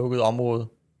et aflukket område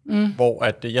hvor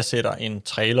at jeg sætter en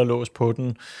trailerlås på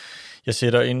den. Jeg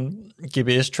sætter en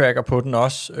GPS-tracker på den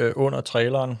også under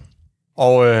traileren.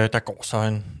 Og der går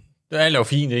så alt er jo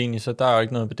fint egentlig, så der er jo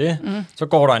ikke noget på det. Så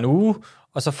går der en uge,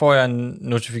 og så får jeg en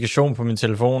notifikation på min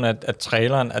telefon, at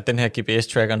traileren, at den her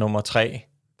GPS-tracker nummer 3,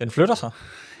 den flytter sig.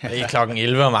 Det er klokken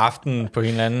 11 om aftenen på en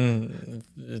eller anden,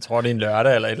 jeg tror det er en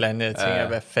lørdag eller et eller andet, jeg tænker,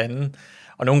 hvad fanden.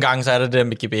 Og nogle gange så er det der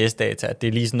med GPS-data, at det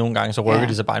er lige sådan nogle gange, så rykker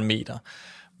de sig bare en meter.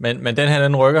 Men den her,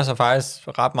 den rykker sig faktisk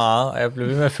ret meget, og jeg blev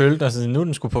ved med at følge den, og så nu er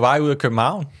den sgu på vej ud af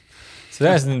København. Så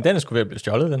der er sådan, den er sgu ved at blive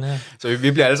stjålet, den her. Så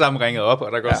vi bliver alle sammen ringet op,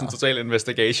 og der går sådan en total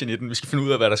investigation i den. Vi skal finde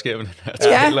ud af, hvad der sker med den her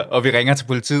trailer. Og vi ringer til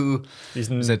politiet.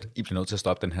 Så I bliver nødt til at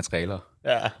stoppe den her trailer.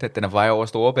 Ja. Den er på vej over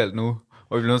Storebælt nu.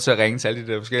 Og vi bliver nødt til at ringe til alle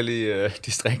de der forskellige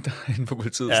distrikter inden for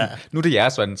politiet. Ja. Sådan, nu er det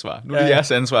jeres ansvar. Nu er det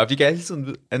jeres ansvar. Vi kan altid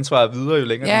ansvaret videre, jo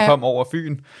længere den kom over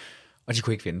Fyn. Og de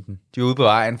kunne ikke finde den. De var ude på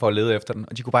vejen for at lede efter den,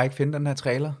 og de kunne bare ikke finde den her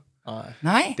trailer.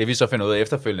 Nej. Det vi så finder ud af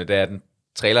efterfølgende, det er, at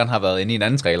traileren har været inde i en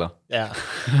anden trailer. Ja,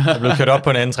 den er blevet kørt op på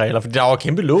en anden trailer, fordi der var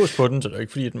kæmpe lås på den, så det er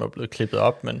ikke fordi, den var blevet klippet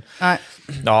op. Men... Nej.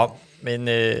 Nå, men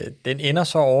den ender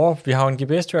så over, vi har jo en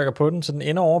GPS-tracker på den, så den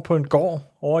ender over på en gård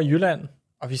over i Jylland,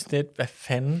 og vi er sådan lidt, hvad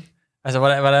fanden? Altså,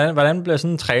 hvordan bliver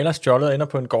sådan en trailer stjålet og ender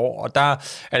på en gård? Og der,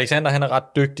 Alexander, han er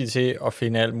ret dygtig til at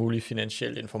finde alt mulig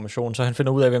finansiel information, så han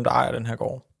finder ud af, hvem der ejer den her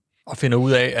gård. Og finder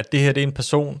ud af, at det her det er en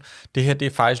person, det her det er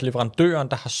faktisk leverandøren,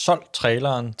 der har solgt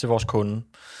traileren til vores kunde.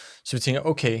 Så vi tænker,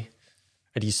 okay,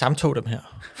 er de i samtog dem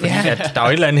her? Fordi at der er jo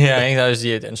et eller andet her, ikke? Der vil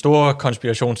sige, at en stor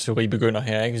konspirationsteori begynder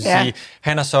her. Ikke? Det vil sige,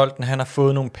 han har solgt den, han har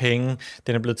fået nogle penge,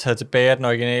 den er blevet taget tilbage af den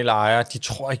originale ejer, de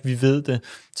tror ikke, vi ved det,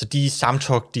 så de er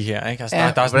samtog de her. Ikke? Altså,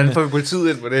 der er hvordan får vi politiet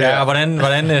ind på det her? Ja, og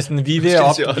hvordan sådan, vi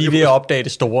er ved at opdage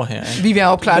det store her. Ikke? Vi er ved at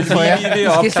opklare det for jer. Vi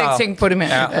skal slet ikke tænke på det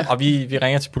mere. Ja, og vi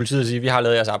ringer til politiet og siger, vi har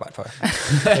lavet jeres arbejde for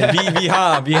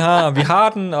jer. vi har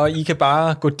den, og I kan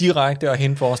bare gå direkte og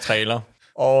hente vores trailer.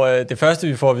 Og det første,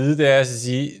 vi får at vide, det er at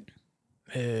sige,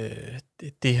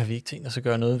 det har vi ikke tænkt os at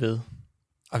gøre noget ved.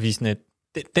 Og vi er sådan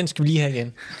den skal vi lige have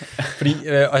igen. Fordi,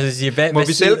 og så siger, må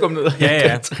vi selv komme ned?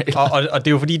 Ja. Og det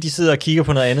er jo fordi, de sidder og kigger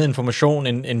på noget andet information,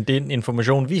 end den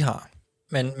information, vi har.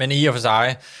 Men i og for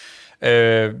sig,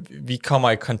 vi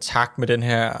kommer i kontakt med den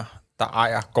her, der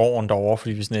ejer gården derovre,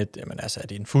 fordi vi er sådan jamen altså, er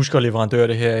det en fuskerleverandør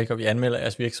det her, ikke? Og vi anmelder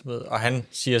jeres virksomhed. Og han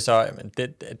siger så, jamen,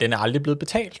 den er aldrig blevet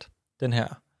betalt, den her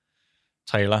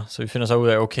trailer. Så vi finder så ud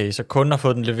af, okay, så kunden har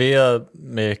fået den leveret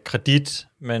med kredit,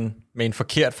 men med en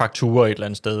forkert faktura et eller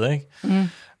andet sted, ikke?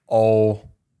 Og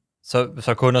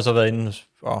så kunden har så været inde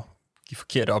og give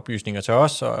forkerte oplysninger til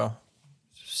os, og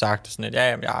sagt sådan lidt,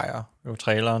 jamen, jeg ejer jo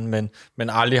traileren, men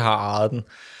aldrig har ejet den.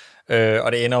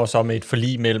 Og det ender jo så med et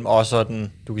forlig mellem os og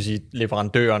den, du kan sige,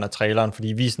 leverandøren af traileren, fordi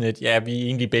vi er sådan lidt, vi er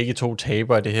egentlig begge to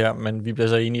taber af det her, men vi bliver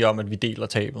så enige om, at vi deler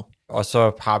tabet. Og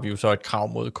så har vi jo så et krav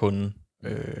mod kunden,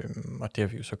 og det har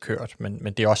vi jo så kørt, men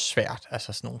det er også svært,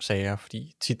 altså sådan nogle sager,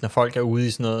 fordi tit når folk er ude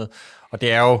i sådan noget, og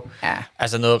det er jo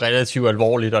altså noget relativt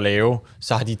alvorligt at lave,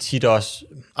 så har de tit også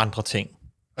andre ting,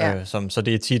 så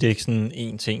det er tit ikke sådan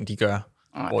en ting, de gør,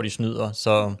 hvor de snyder,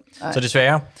 så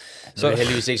desværre. Så det er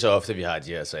heldigvis ikke så ofte, vi har de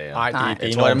her sager. Nej,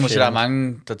 jeg tror, at måske der er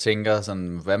mange, der tænker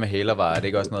sådan, hvad med hælervarer, er det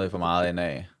ikke også noget, I får meget ind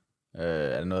af?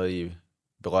 Er det noget, I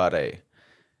berørt af?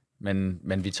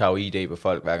 Men vi tager jo ID på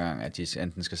folk hver gang, at de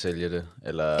enten skal sælge det,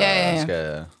 eller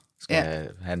skal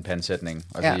have en pansætning.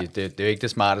 Og det er jo ikke det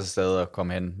smarteste sted at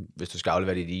komme hen, hvis du skal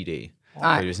aflevere dit ID.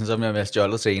 Fordi hvis så med at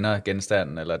stjålet senere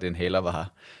genstand, eller det er en hælervare,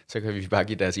 så kan vi bare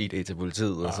give deres ID til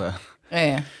politiet. Og så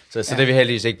det er vi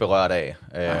heldigvis ikke berørt af.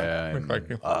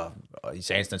 Og i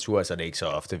sagens natur, så er det ikke så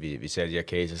ofte, vi ser de her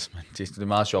cases. Men det er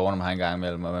meget sjovere, når man har en gang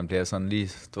imellem, og man bliver sådan lige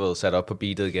sat op på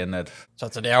beatet igen.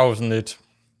 Så det er jo sådan lidt...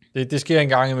 Det sker en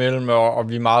gang imellem, og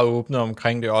vi er meget åbne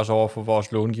omkring det, også over for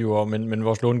vores långiver, men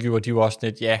vores långiver, de er jo også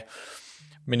lidt,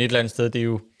 men et eller andet sted, det er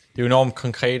jo enormt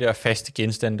konkrete og faste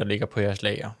genstande, der ligger på jeres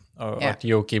lager, og de har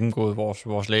jo gennemgået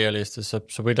vores lagerliste, så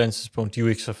på et eller andet tidspunkt, de er jo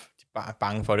ikke så bare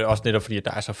bange for det, også netop fordi, at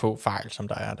der er så få fejl, som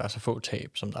der er så få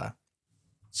tab, som der er.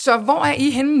 Så hvor er I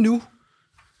henne nu,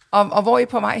 og hvor er I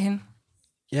på vej hen?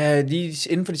 Ja, lige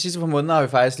inden for de sidste par måneder har vi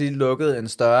faktisk lige lukket en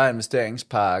større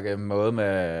investeringspakke, både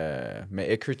med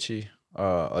equity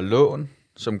og lån,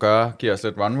 som giver os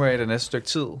lidt runway det næste stykke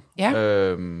tid. Ja.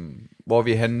 Hvor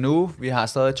vi er henne nu, vi har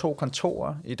stadig 2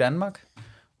 kontorer i Danmark,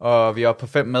 og vi er oppe på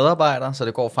 5 medarbejdere, så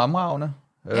det går fremragende.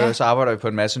 Så arbejder vi på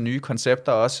en masse nye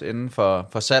koncepter også inden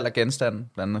for salg af genstande,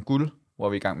 blandt andet guld, hvor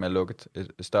vi er i gang med at lukke et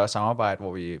større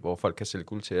samarbejde, hvor folk kan sælge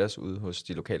guld til os ude hos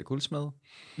de lokale guldsmede.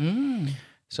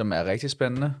 Som er rigtig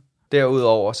spændende.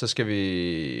 Derudover så skal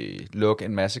vi lukke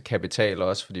en masse kapital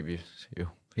også, fordi vi jo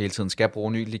hele tiden skal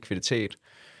bruge ny likviditet.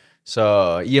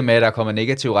 Så i og med, at der kommer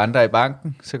negative renter i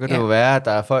banken, så kan det jo være, at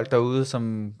der er folk derude,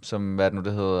 som hvad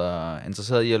det hedder,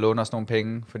 interesseret i at låne os nogle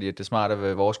penge, fordi det smarte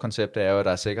ved vores koncept er jo, at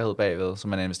der er sikkerhed bagved, så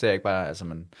man investerer ikke bare, altså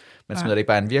man smider det ikke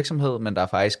bare i en virksomhed, men der er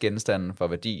faktisk genstanden for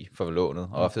værdi for lånet,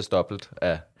 og oftest dobbelt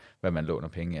af, hvad man låner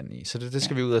penge ind i. Så det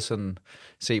skal vi ud og sådan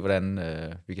se, hvordan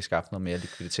vi kan skaffe noget mere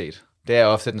likviditet. Det er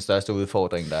ofte den største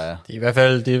udfordring, der er. Det er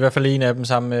i hvert fald en af dem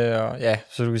sammen med,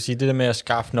 så du kan sige, det der med at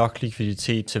skaffe nok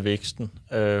likviditet til væksten.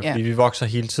 Fordi vi vokser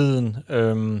hele tiden,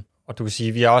 og du kan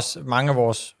sige, vi er også, mange af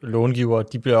vores långivere,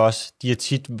 de har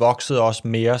tit vokset også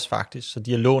med os faktisk, så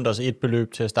de har lånt os et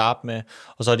beløb til at starte med,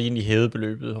 og så er de egentlig hævet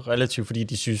beløbet relativt, fordi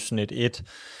de synes sådan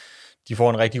de får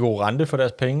en rigtig god rente for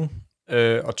deres penge,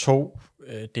 og 2,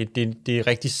 det er et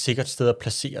rigtig sikkert sted at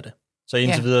placere det. Så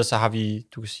indtil videre, så har vi,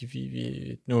 du kan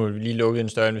sige, nu har vi lige lukket en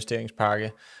større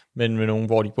investeringspakke, men med nogen,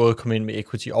 hvor de både kommer ind med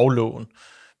equity og lån,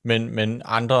 men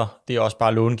andre, det er også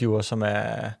bare långiver, som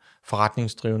er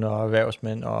forretningsdrivende og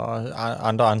erhvervsmænd og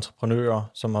andre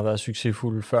entreprenører, som har været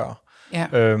succesfulde før,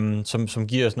 som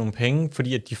giver os nogle penge,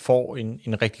 fordi at de får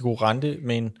en rigtig god rente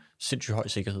med en sindssygt høj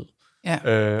sikkerhed.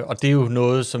 Og det er jo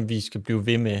noget, som vi skal blive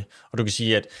ved med, og du kan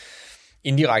sige, at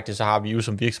indirekte så har vi jo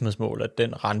som virksomhedsmål, at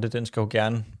den rente, den skal jo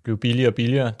gerne blive billigere og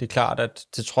billigere. Det er klart, at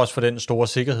til trods for den store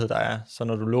sikkerhed, der er, så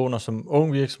når du låner som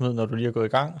ung virksomhed, når du lige er gået i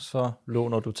gang, så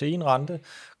låner du til en rente,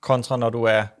 kontra når du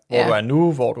er, hvor du er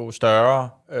nu, hvor du er større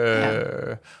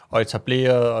og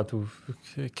etableret, og du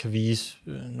kan vise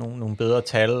nogle bedre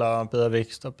tal og bedre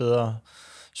vækst og bedre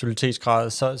soliditetsgrad,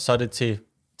 så er det til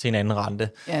en anden rente.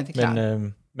 Ja, det er klart.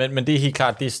 Men det er helt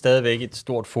klart, det er stadigvæk et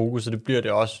stort fokus, og det bliver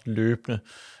det også løbende,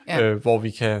 hvor vi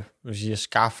kan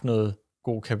skaffe noget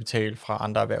god kapital fra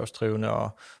andre erhvervsdrivende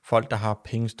og folk, der har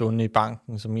penge stående i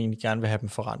banken, som egentlig gerne vil have dem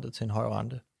forrentet til en høj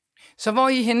rente. Så hvor er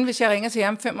I henne, hvis jeg ringer til jer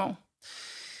om 5 år?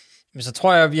 Men så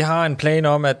tror jeg, at vi har en plan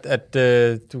om, at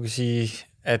du kan sige,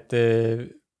 at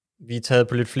vi er taget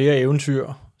på lidt flere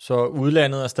eventyr, så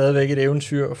udlandet er stadigvæk et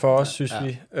eventyr for os, synes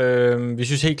vi. Vi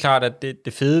synes helt klart, at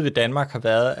det fede ved Danmark har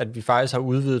været, at vi faktisk har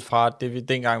udvidet fra det,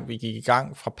 dengang vi gik i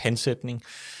gang fra pantsætning,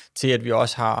 til at vi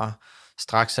også har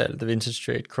Strakssalg, The Vintage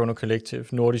Trade, Chrono Collective,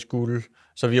 Nordisk Guld.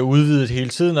 Så vi har udvidet hele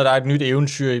tiden, og der er et nyt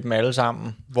eventyr i dem alle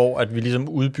sammen, hvor at vi ligesom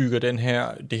udbygger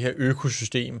det her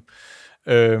økosystem.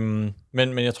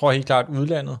 Men jeg tror helt klart, at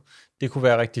udlandet, det kunne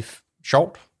være rigtig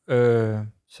sjovt.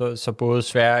 Så både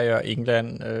Sverige og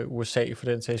England, USA for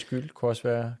den sags skyld, kunne også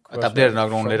være... Og der bliver det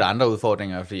nok nogle lidt andre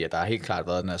udfordringer, fordi der har helt klart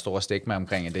været den her store stigma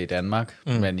omkring det i Danmark.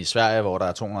 Men i Sverige, hvor der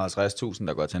er 250.000,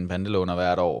 der går til en pantelåner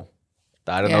hvert år,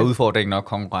 der er der noget udfordring nok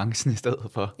konkurrencen i stedet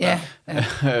for. Ja,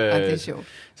 det er sjovt.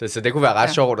 Så det kunne være ret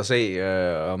sjovt at se,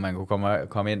 om man kunne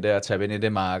komme ind der og tabe ind i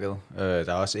det marked. Der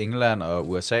er også England og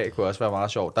USA kunne også være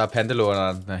meget sjovt. Der er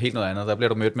pantelånere helt noget andet. Der bliver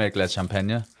du mødt med et glas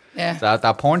champagne. Ja. Der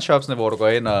er pornshopsene, hvor du går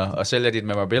ind og sælger dit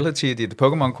memorability, dit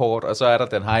Pokémon-kort, og så er der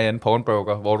den high-end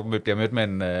pornbroker, hvor du bliver mødt med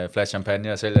en flaske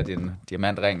champagne og sælger din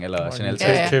diamantring eller Chanel.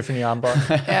 Tiffany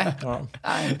armbånd.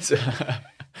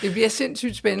 Det bliver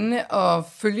sindssygt spændende at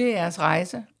følge jeres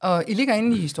rejse, og I ligger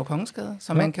inde i Storkongensgade,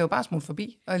 så man kan jo bare smutte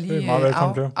forbi og lige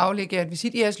aflægge jer et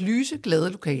visit i jeres lyse,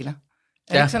 glade lokaler.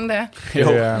 Er det ikke sådan, det er? Jo.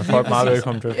 Det er folk meget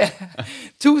velkommen til.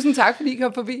 Tusind tak, fordi I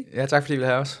kom forbi. Ja, tak fordi I ville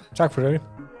have os. Tak for det.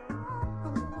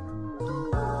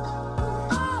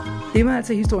 Det var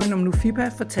altså historien om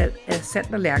Nufipa, fortalt af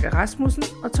Sander Lærke Rasmussen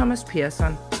og Thomas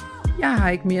Persson. Jeg har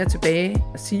ikke mere tilbage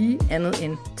at sige andet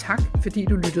end tak, fordi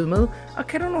du lyttede med. Og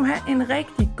kan du nu have en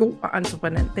rigtig god og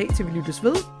entreprenant dag, til vi lyttes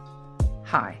ved?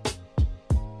 Hej.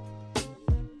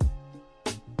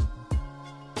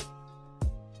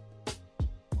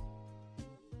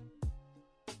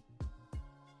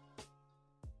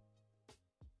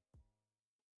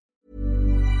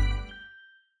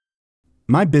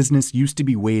 My business used to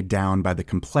be weighed down by the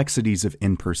complexities of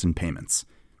in-person payments.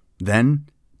 Then,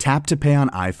 Tap to Pay on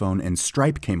iPhone and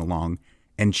Stripe came along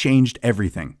and changed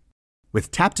everything.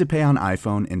 With Tap to Pay on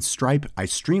iPhone and Stripe, I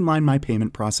streamlined my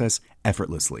payment process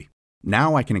effortlessly.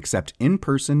 Now I can accept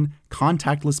in-person,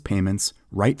 contactless payments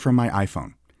right from my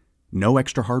iPhone. No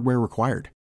extra hardware required.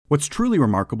 What's truly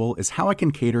remarkable is how I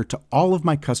can cater to all of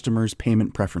my customers'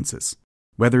 payment preferences.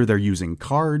 Whether they're using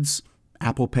cards,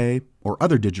 Apple Pay, or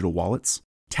other digital wallets,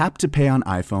 Tap to Pay on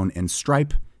iPhone and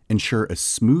Stripe ensure a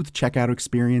smooth checkout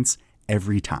experience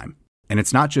every time. And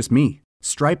it's not just me.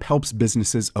 Stripe helps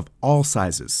businesses of all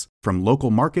sizes, from local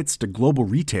markets to global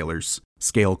retailers,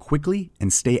 scale quickly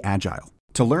and stay agile.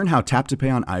 To learn how Tap to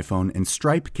Pay on iPhone and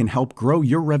Stripe can help grow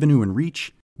your revenue and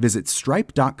reach, visit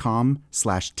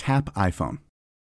stripe.com/tapiphone.